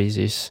dollar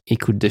basis,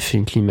 it could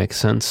definitely make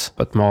sense,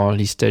 but more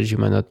early stage, you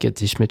might not get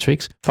these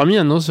metrics. For me,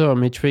 another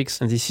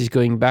metrics, and this is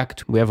going back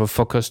to, we have a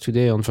focus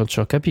today on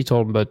venture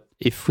capital, but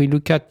if we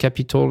look at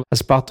capital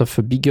as part of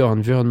a bigger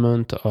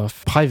environment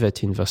of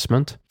private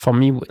investment, for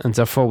me, and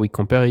therefore we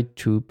compare it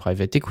to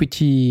private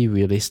equity,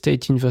 real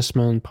estate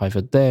investment,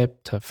 private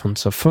debt,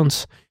 funds of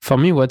funds. For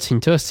me, what's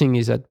interesting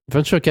is that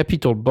venture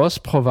capital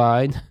both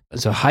provide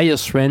the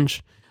highest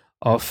range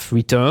of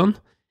return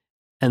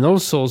and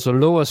also the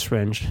lowest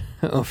range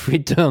of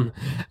return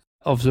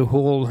of the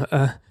whole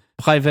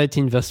private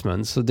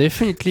investment. So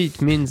definitely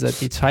it means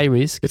that it's high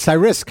risk. It's high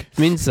risk. It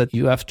means that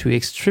you have to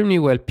extremely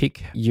well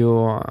pick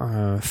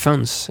your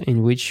funds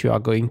in which you are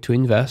going to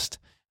invest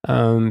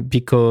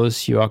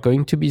because you are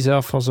going to be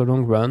there for the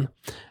long run.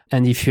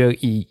 And if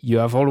you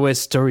have always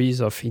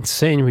stories of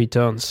insane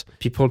returns,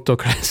 people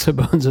talk less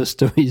about the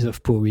stories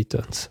of poor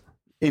returns.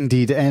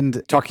 Indeed.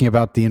 And talking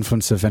about the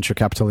influence of venture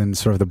capital in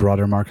sort of the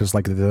broader markets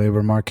like the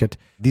labor market,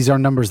 these are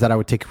numbers that I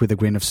would take with a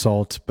grain of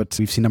salt, but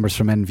we've seen numbers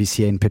from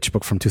NVCA and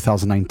PitchBook from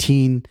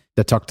 2019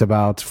 that talked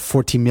about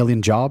 40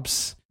 million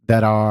jobs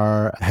that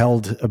are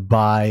held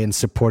by and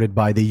supported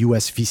by the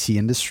US VC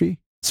industry.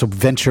 So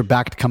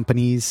venture-backed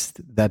companies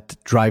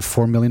that drive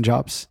 4 million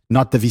jobs,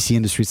 not the VC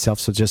industry itself.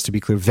 So just to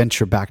be clear,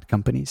 venture-backed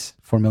companies,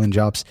 4 million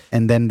jobs.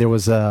 And then there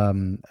was a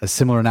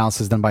similar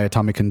analysis done by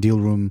Atomic and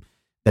Dealroom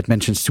that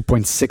mentions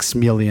 2.6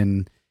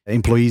 million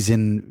employees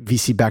in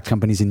VC-backed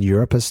companies in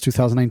Europe as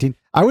 2019.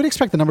 I would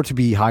expect the number to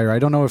be higher. I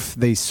don't know if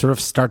they sort of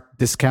start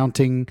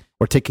discounting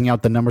or taking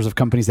out the numbers of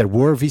companies that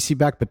were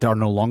VC-backed, but are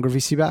no longer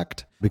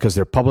VC-backed because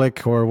they're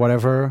public or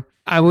whatever.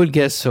 I would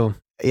guess so.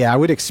 Yeah, I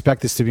would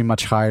expect this to be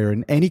much higher.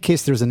 In any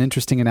case, there's an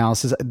interesting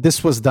analysis.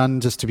 This was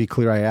done, just to be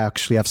clear, I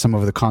actually have some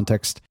of the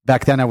context.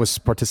 Back then, I was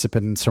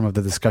participant in some of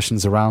the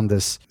discussions around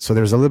this. So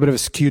there's a little bit of a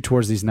skew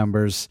towards these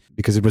numbers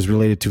because it was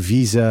related to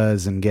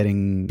visas and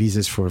getting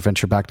visas for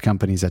venture-backed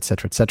companies, et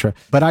cetera, et cetera.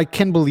 But I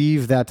can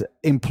believe that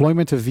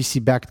employment of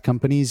VC-backed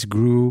companies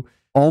grew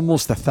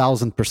almost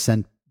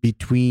 1,000%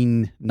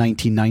 between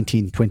 1990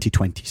 and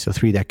 2020, so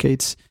 3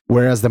 decades.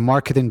 Whereas the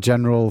market in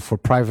general for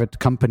private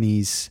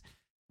companies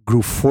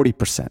grew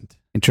 40%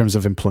 in terms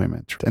of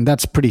employment. And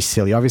that's pretty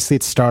silly. Obviously,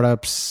 it's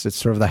startups. It's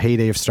sort of the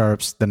heyday of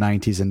startups, the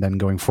 90s, and then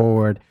going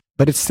forward.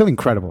 But it's still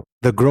incredible.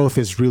 The growth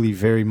is really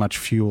very much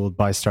fueled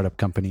by startup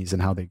companies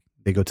and how they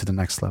go to the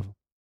next level.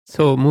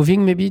 So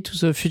moving maybe to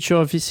the future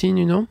of VC,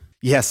 you know?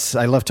 Yes,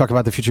 I love talking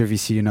about the future of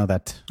VC. You know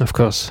that. Of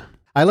course.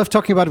 I love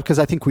talking about it because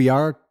I think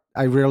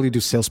I rarely do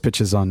sales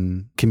pitches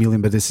on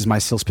Chameleon, but this is my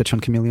sales pitch on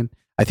Chameleon.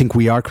 I think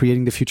we are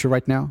creating the future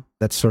right now.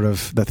 That's sort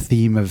of the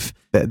theme of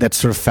that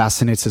sort of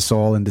fascinates us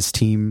all in this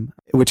team,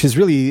 which is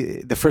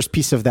really the first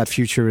piece of that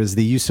future is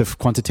the use of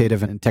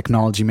quantitative and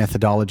technology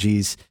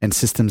methodologies and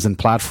systems and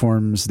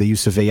platforms, the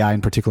use of AI,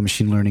 in particular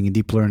machine learning and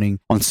deep learning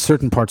on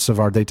certain parts of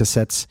our data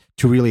sets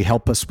to really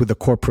help us with the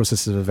core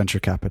processes of venture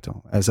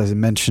capital. As I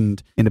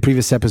mentioned in the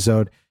previous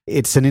episode,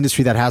 it's an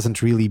industry that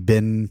hasn't really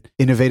been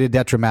innovated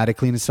that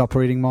dramatically in its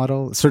operating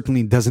model. It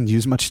certainly doesn't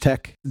use much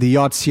tech. The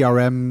odd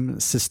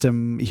CRM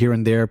system here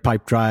and there,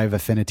 Pipedrive,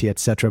 Affinity,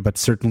 etc., but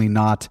certainly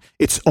not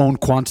its own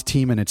quant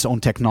team and its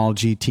own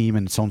technology team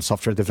and its own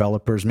software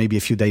developers, maybe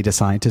a few data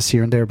scientists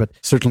here and there, but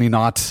certainly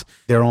not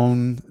their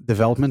own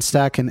development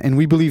stack. And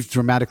we believe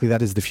dramatically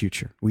that is the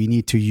future. We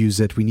need to use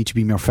it. We need to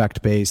be more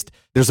fact-based.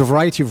 There's a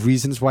variety of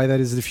reasons why that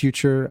is the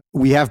future.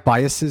 We have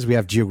biases. We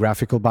have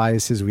geographical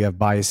biases. We have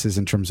biases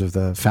in terms of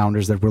the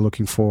founders that we're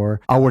looking for.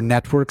 Our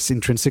networks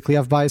intrinsically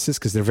have biases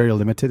because they're very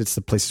limited. It's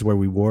the places where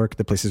we work,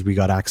 the places we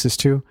got access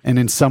to. And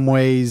in some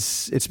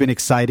ways, it's been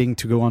exciting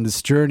to go on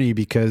this journey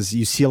because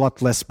you see a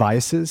lot less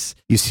biases.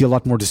 You see a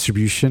lot more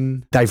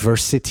distribution,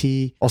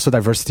 diversity, also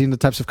diversity in the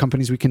types of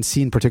companies we can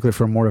see, in particular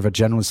for more of a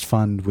generalist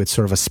fund with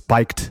sort of a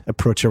spiked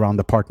approach around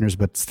the partners,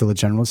 but still a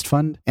generalist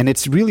fund. And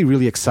it's really,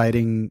 really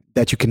exciting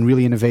that you can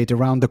really innovate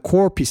around the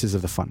core pieces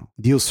of the funnel,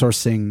 deal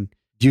sourcing,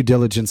 due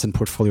diligence, and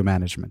portfolio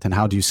management. And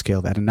how do you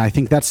scale that? And I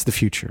think that's the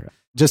future.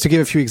 Just to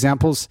give a few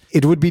examples,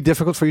 it would be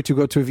difficult for you to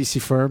go to a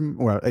VC firm,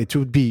 or it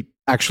would be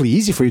actually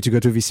easy for you to go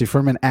to a VC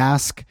firm and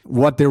ask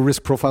what their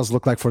risk profiles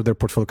look like for their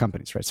portfolio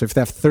companies, right? So if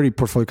they have 30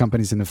 portfolio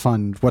companies in the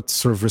fund, what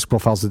sort of risk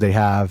profiles do they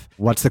have?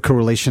 What's the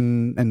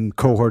correlation and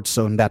cohorts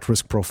on that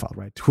risk profile,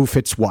 right? Who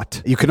fits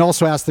what? You can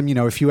also ask them,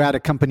 if you add a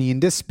company in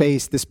this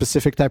space, this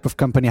specific type of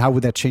company, how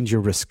would that change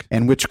your risk?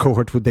 And which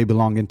cohort would they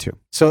belong into?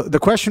 So the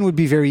question would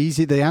be very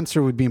easy. The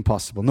answer would be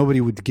impossible.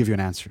 Nobody would give you an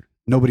answer.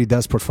 Nobody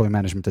does portfolio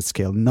management at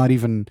scale. Not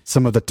even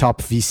some of the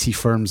top VC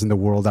firms in the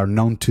world are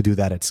known to do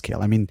that at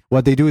scale. I mean,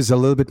 what they do is a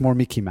little bit more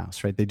Mickey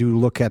Mouse, right? They do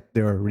look at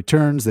their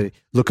returns. They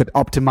look at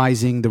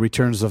optimizing the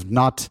returns of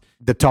not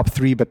the top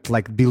three, but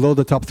like below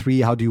the top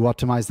three. How do you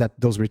optimize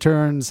those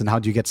returns, and how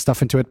do you get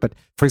stuff into it? But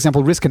for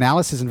example, risk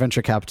analysis in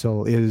venture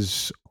capital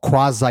is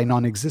quasi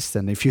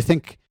non-existent. If you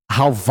think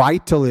how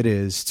vital it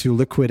is to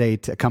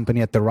liquidate a company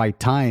at the right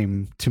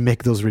time to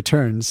make those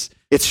returns,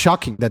 it's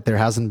shocking that there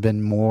hasn't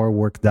been more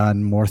work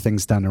done, more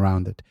things done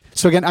around it.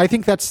 So again, I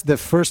think that's the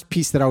first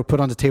piece that I would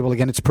put on the table.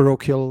 Again, it's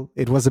parochial.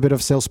 It was a bit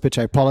of sales pitch.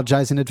 I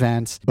apologize in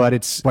advance, but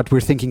it's what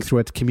we're thinking through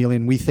at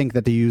Chameleon. We think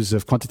that the use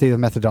of quantitative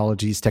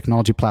methodologies,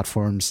 technology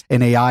platforms,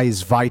 and AI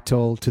is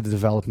vital to the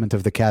development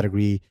of the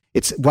category.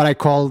 It's what I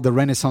call the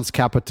Renaissance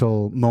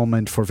Capital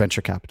moment for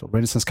venture capital.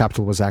 Renaissance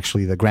Capital was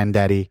actually the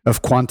granddaddy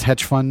of quant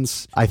hedge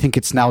funds. I think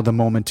it's now the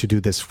moment to do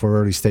this for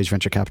early stage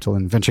venture capital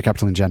and venture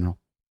capital in general.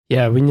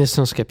 Yeah,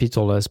 Renaissance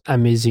Capital has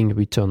amazing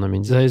return. I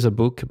mean, there is a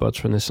book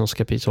about Renaissance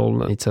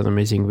Capital. It's an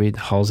amazing read,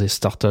 how they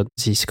started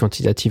this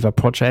quantitative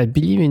approach. I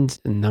believe in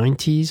the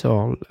 90s,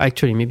 or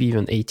actually maybe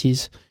even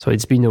 80s. So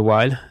it's been a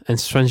while. And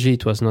strangely,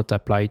 it was not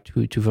applied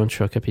to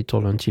venture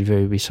capital until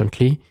very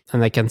recently.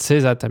 And I can say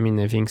that, I mean,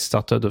 having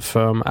started a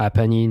firm, App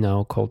Annie,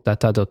 now called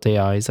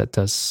Data.ai, that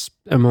has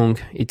among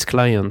its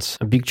clients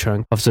a big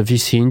chunk of the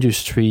VC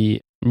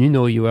industry. You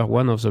know, you were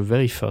one of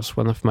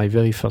my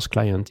very first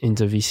clients in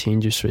the VC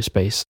industry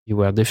space. You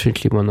were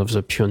definitely one of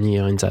the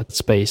pioneers in that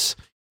space.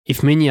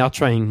 If many are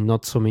trying,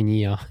 not so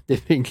many are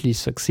definitely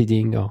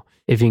succeeding or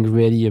having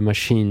really a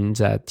machine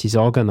that is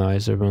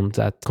organized around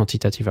that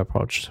quantitative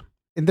approach.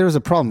 And there's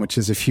a problem, which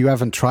is if you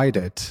haven't tried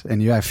it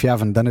and if you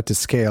haven't done it to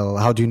scale,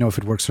 how do you know if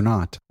it works or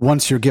not?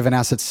 Once you're given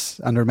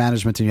assets under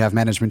management and you have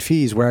management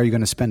fees, where are you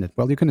going to spend it?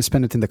 Well, you're going to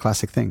spend it in the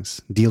classic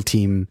things: deal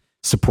team,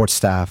 support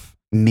staff.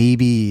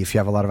 Maybe if you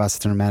have a lot of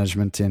assets under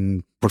management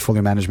in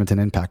portfolio management and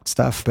impact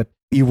stuff, but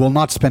you will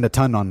not spend a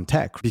ton on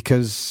tech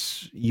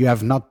because you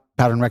have not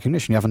pattern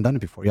recognition. You haven't done it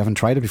before. You haven't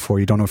tried it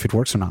before. You don't know if it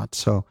works or not.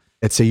 So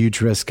it's a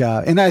huge risk.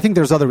 And I think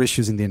there's other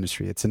issues in the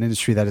industry. It's an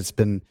industry that it's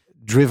been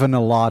driven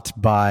a lot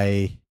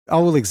by, I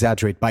will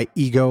exaggerate, by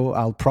ego.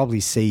 I'll probably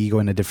say ego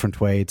in a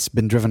different way. It's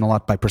been driven a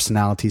lot by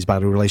personalities, by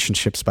the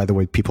relationships, by the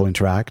way people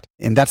interact.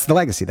 And that's the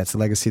legacy. That's the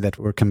legacy that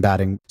we're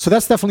combating. So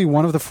that's definitely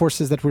one of the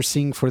forces that we're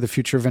seeing for the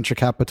future of venture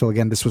capital.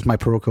 Again, this was my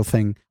parochial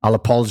thing. I'll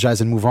apologize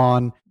and move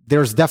on.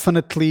 There's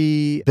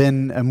definitely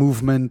been a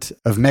movement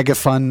of mega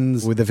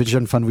funds with the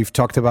Vision Fund. We've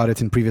talked about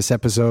it in previous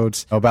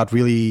episodes about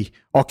really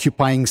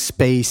occupying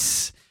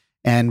space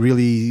and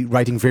really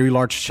writing very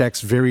large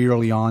checks very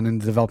early on in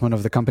the development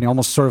of the company,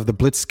 almost sort of the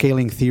blitz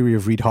scaling theory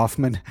of Reid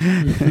Hoffman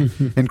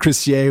and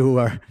Chris Ye,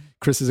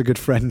 Chris is a good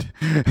friend,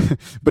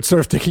 but sort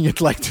of taking it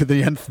like to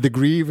the nth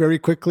degree very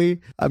quickly.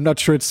 I'm not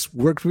sure it's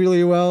worked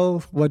really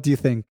well. What do you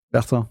think,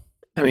 Bertrand?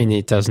 I mean,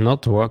 it does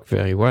not work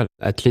very well.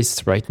 At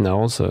least right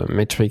now, the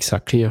metrics are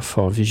clear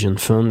for Vision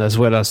Fund, as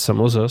well as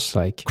some others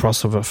like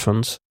crossover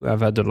funds who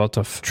have had a lot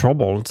of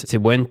trouble. They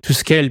went to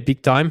scale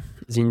big time,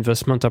 the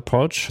investment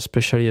approach,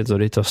 especially at the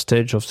later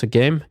stage of the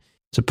game.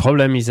 The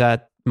problem is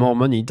that more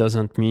money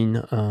doesn't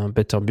mean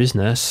better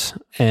business,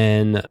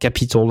 and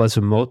capital as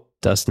a moat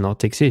does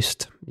not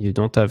exist. You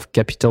don't have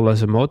capital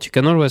as a moat. You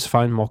can always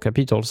find more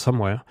capital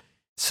somewhere.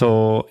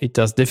 So it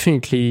does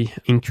definitely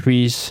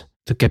increase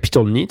the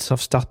capital needs of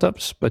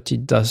startups, but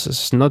it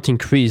does not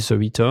increase the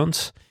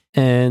returns.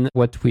 And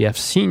what we have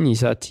seen is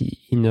that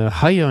in a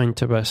higher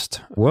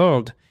interest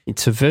world,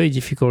 it's a very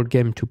difficult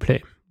game to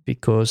play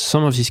because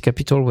some of this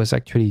capital was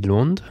actually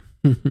loaned.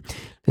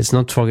 Let's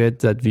not forget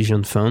that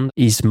Vision Fund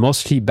is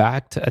mostly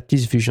backed, at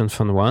least Vision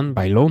Fund 1,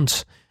 by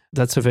loans.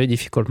 That's a very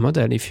difficult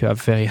model if you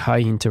have very high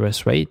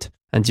interest rate.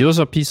 And the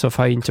other piece of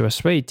high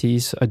interest rate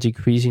is a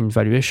decrease in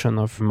valuation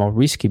of more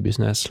risky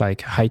business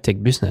like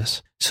high-tech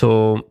business.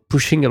 So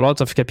pushing a lot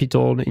of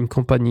capital in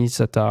companies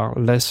that are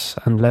less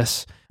and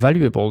less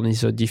valuable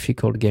is a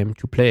difficult game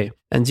to play.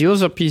 And the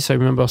other piece, I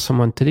remember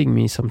someone telling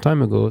me some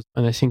time ago,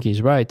 and I think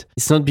he's right,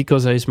 it's not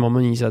because there is more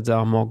money that there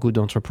are more good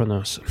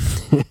entrepreneurs.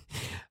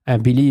 I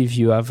believe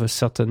you have a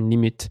certain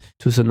limit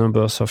to the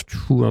numbers of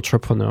true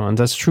entrepreneurs. And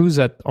that's true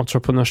that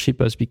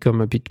entrepreneurship has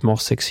become a bit more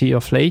sexy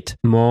of late.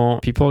 More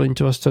people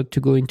interested to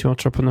go into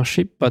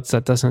entrepreneurship, but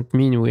that doesn't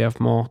mean we have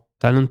more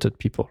talented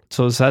people.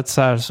 So that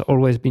has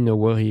always been a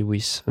worry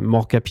with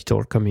more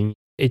capital coming.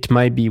 It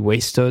might be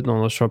wasted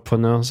on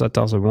entrepreneurs that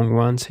are the wrong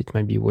ones. It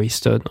might be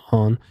wasted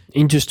on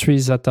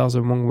industries that are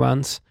the wrong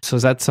ones. So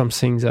that's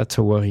something that's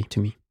a worry to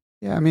me.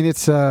 Yeah, I mean,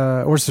 it's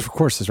horses for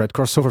courses, right?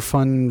 Crossover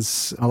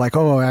funds are like,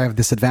 oh, I have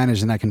this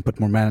advantage and I can put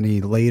more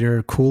money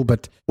later. Cool.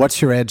 But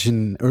what's your edge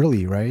in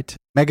early, right?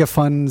 Mega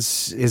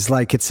funds is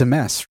like, it's a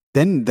mess.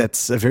 Then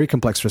that's a very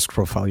complex risk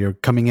profile. You're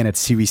coming in at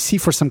Series C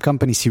for some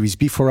companies, Series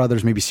B for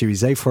others, maybe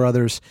Series A for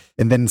others,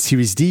 and then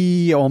Series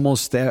D,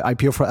 almost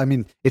IPO for, I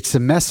mean, it's a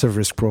mess of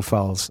risk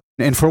profiles.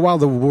 And for a while,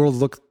 the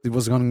world it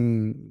was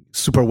going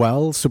super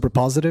well, super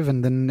positive,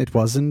 and then it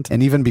wasn't.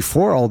 And even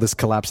before all this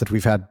collapse that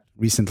we've had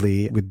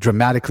recently with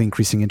dramatically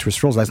increasing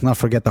interest rates. Let's not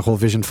forget the whole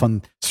vision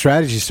fund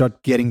strategy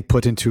start getting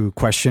put into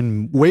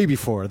question way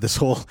before this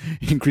whole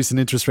increase in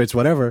interest rates,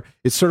 whatever.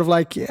 It's sort of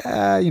like,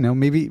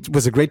 maybe it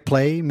was a great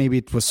play. Maybe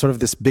it was sort of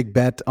this big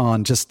bet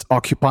on just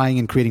occupying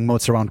and creating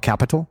moats around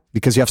capital.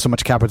 Because you have so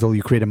much capital,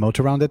 you create a moat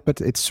around it,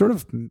 but it sort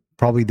of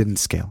probably didn't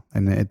scale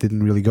and it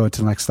didn't really go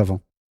to the next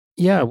level.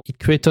 Yeah, it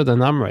created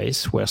an arm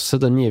race where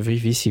suddenly every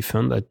VC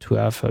fund had to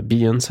have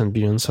billions and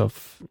billions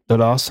of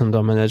dollars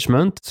under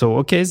management. So,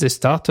 okay, they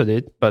started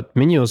it, but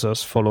many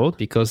others followed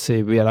because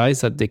they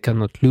realized that they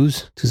cannot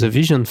lose to the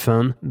vision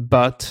fund.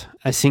 But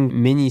I think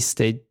many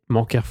stayed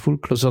more careful,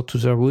 closer to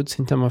their roots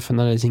in terms of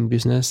analyzing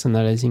business,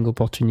 analyzing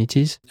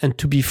opportunities. And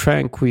to be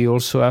frank, we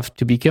also have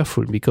to be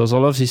careful because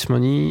all of this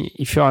money,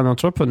 if you're an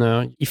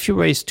entrepreneur, if you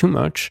raise too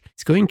much,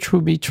 it's going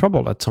to be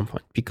trouble at some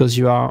point because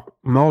you are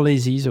more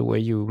lazy the way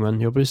you run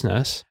your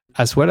business.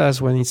 As well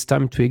as when it's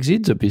time to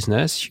exit the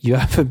business, you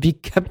have a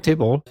big cap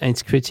table and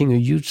it's creating a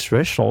huge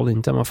threshold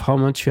in terms of how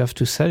much you have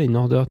to sell in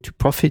order to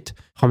profit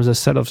from the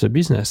sale of the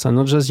business. And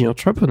not just the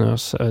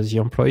entrepreneurs, the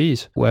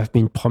employees who have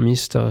been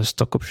promised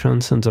stock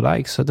options and the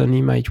like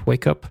suddenly might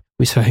wake up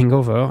with a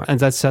hangover. And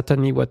that's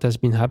certainly what has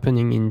been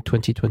happening in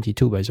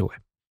 2022, by the way.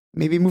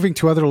 Maybe moving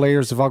to other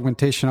layers of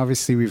augmentation.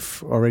 Obviously,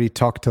 we've already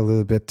talked a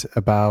little bit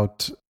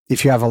about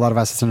if you have a lot of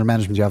assets under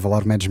management, you have a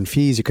lot of management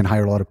fees, you can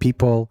hire a lot of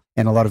people,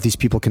 and a lot of these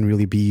people can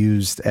really be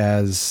used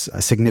as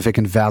a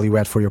significant value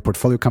add for your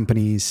portfolio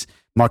companies,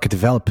 market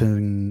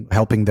development,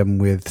 helping them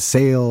with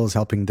sales,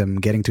 helping them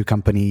getting to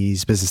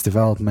companies, business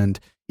development,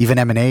 even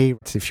M&A,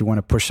 if you want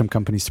to push some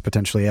companies to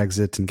potentially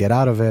exit and get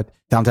out of it,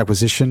 talent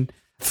acquisition.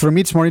 For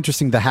me, it's more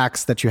interesting the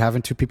hacks that you have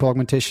into people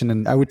augmentation.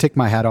 And I would take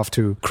my hat off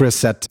to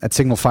Chris at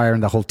Signal Fire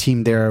and the whole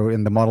team there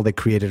in the model they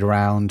created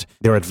around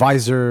their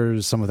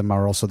advisors. Some of them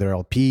are also their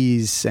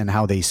LPs and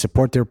how they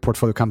support their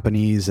portfolio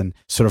companies and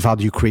sort of how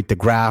do you create the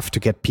graph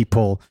to get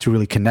people to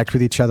really connect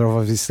with each other.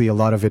 Obviously, a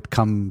lot of it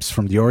comes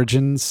from the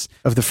origins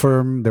of the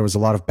firm. There was a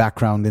lot of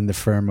background in the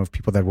firm of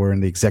people that were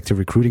in the executive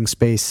recruiting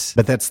space.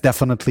 But that's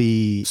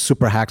definitely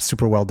super hacked,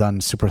 super well done,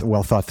 super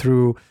well thought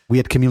through. We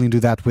at Chameleon do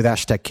that with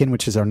Kin,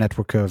 which is our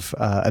network of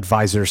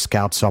advisors,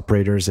 scouts,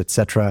 operators,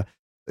 etc.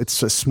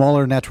 It's a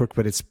smaller network,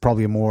 but it's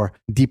probably a more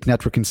deep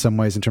network in some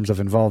ways in terms of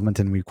involvement.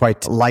 And we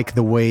quite like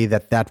the way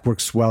that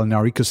works well in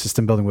our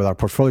ecosystem building with our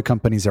portfolio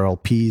companies, our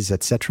LPs,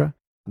 etc.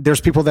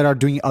 There's people that are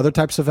doing other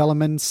types of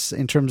elements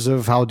in terms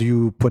of how do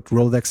you put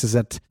Rolodexes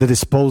at the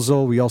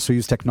disposal. We also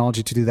use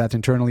technology to do that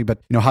internally, but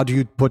how do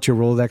you put your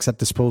Rolodex at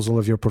disposal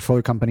of your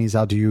portfolio companies?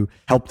 How do you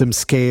help them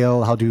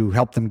scale? How do you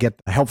help them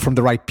get help from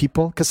the right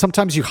people? Because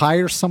sometimes you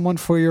hire someone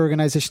for your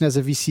organization as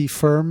a VC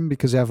firm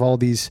because you have all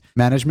these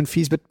management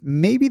fees, but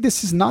maybe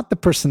this is not the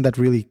person that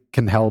really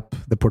can help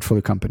the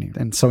portfolio company.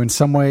 And so in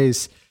some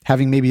ways,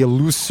 having maybe a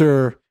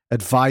looser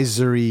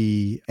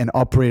advisory and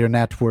operator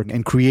network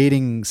and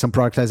creating some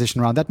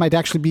productization around that might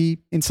actually be,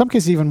 in some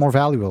cases, even more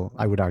valuable,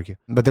 I would argue.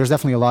 But there's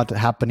definitely a lot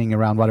happening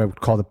around what I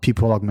would call the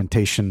people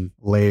augmentation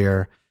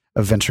layer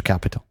of venture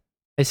capital.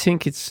 I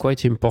think it's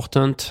quite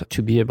important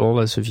to be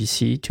able, as a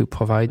VC, to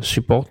provide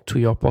support to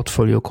your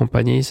portfolio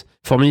companies.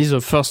 For me,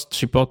 the first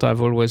support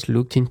I've always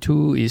looked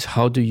into is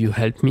how do you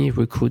help me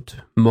recruit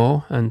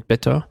more and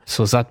better?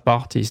 So that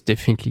part is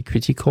definitely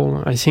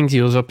critical. I think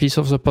the other piece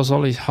of the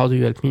puzzle is how do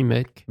you help me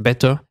make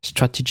better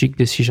strategic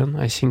decision?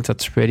 I think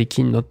that's really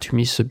key not to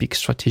miss a big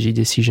strategy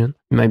decision.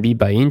 It might be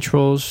by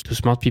intros to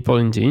smart people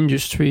in the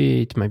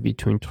industry. It might be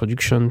to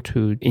introduction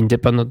to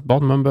independent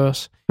board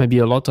members. Maybe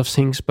a lot of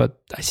things, but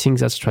I think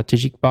that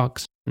strategic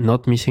part,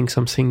 not missing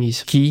something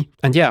is key.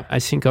 And yeah, I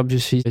think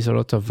obviously there's a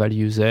lot of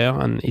value there,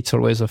 and it's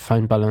always a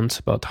fine balance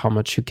about how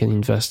much you can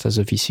invest as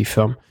a VC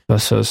firm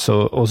versus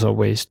other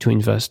ways to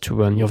invest to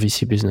run your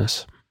VC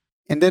business.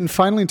 And then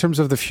finally, in terms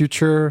of the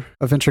future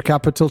of venture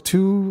capital,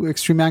 two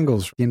extreme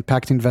angles, the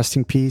impact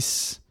investing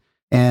piece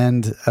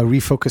and a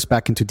refocus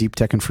back into deep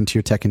tech and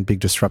frontier tech and big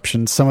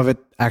disruption. Some of it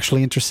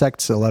actually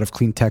intersects. A lot of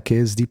clean tech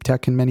is deep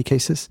tech in many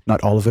cases.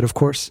 Not all of it, of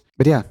course.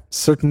 But yeah,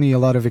 certainly a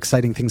lot of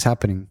exciting things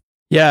happening.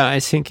 Yeah, I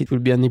think it will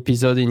be an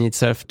episode in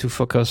itself to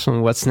focus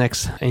on what's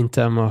next in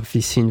terms of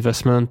VC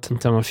investment, in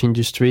terms of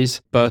industries.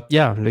 But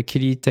yeah,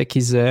 luckily tech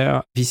is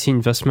there, VC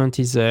investment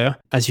is there.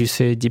 As you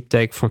say, deep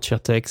tech, frontier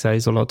tech, there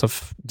is a lot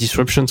of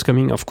disruptions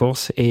coming, of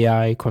course.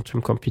 AI,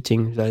 quantum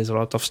computing, there is a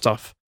lot of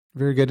stuff.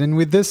 Very good. And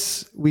with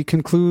this, we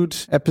conclude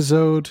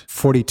episode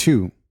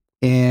 42.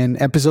 In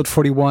episode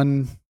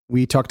 41,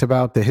 we talked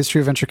about the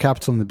history of venture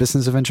capital and the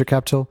business of venture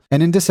capital.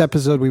 And in this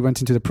episode, we went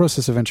into the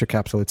process of venture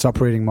capital, its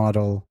operating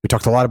model. We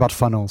talked a lot about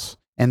funnels.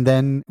 And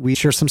then we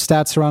share some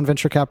stats around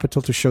venture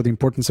capital to show the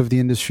importance of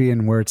the industry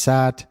and where it's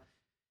at.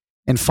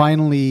 And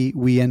finally,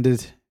 we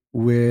ended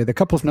with a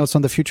couple of notes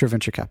on the future of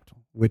venture capital,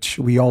 which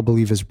we all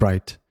believe is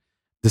bright,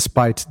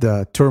 despite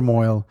the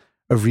turmoil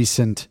of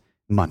recent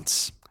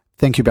months.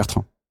 Thank you,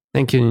 Bertrand.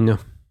 Thank you, Nino.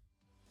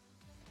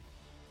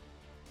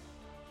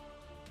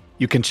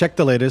 You can check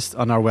the latest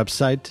on our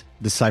website,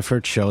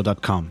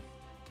 decipheredshow.com.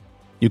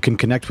 You can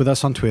connect with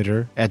us on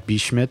Twitter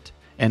 @bschmidt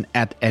and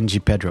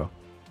 @ngpedro.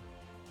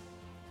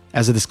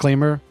 As a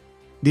disclaimer,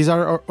 These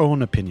are our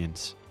own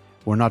opinions.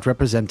 We're not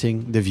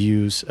representing the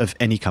views of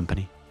any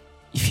company.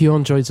 If you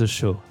enjoyed the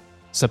show,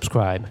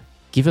 subscribe,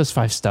 give us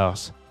 5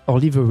 stars, or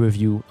leave a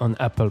review on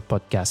Apple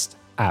Podcast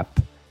app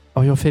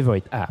or your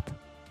favorite app,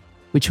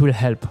 which will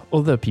help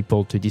other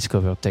people to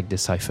discover Tech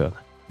Deciphered.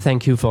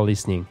 Thank you for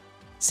listening.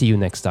 See you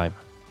next time.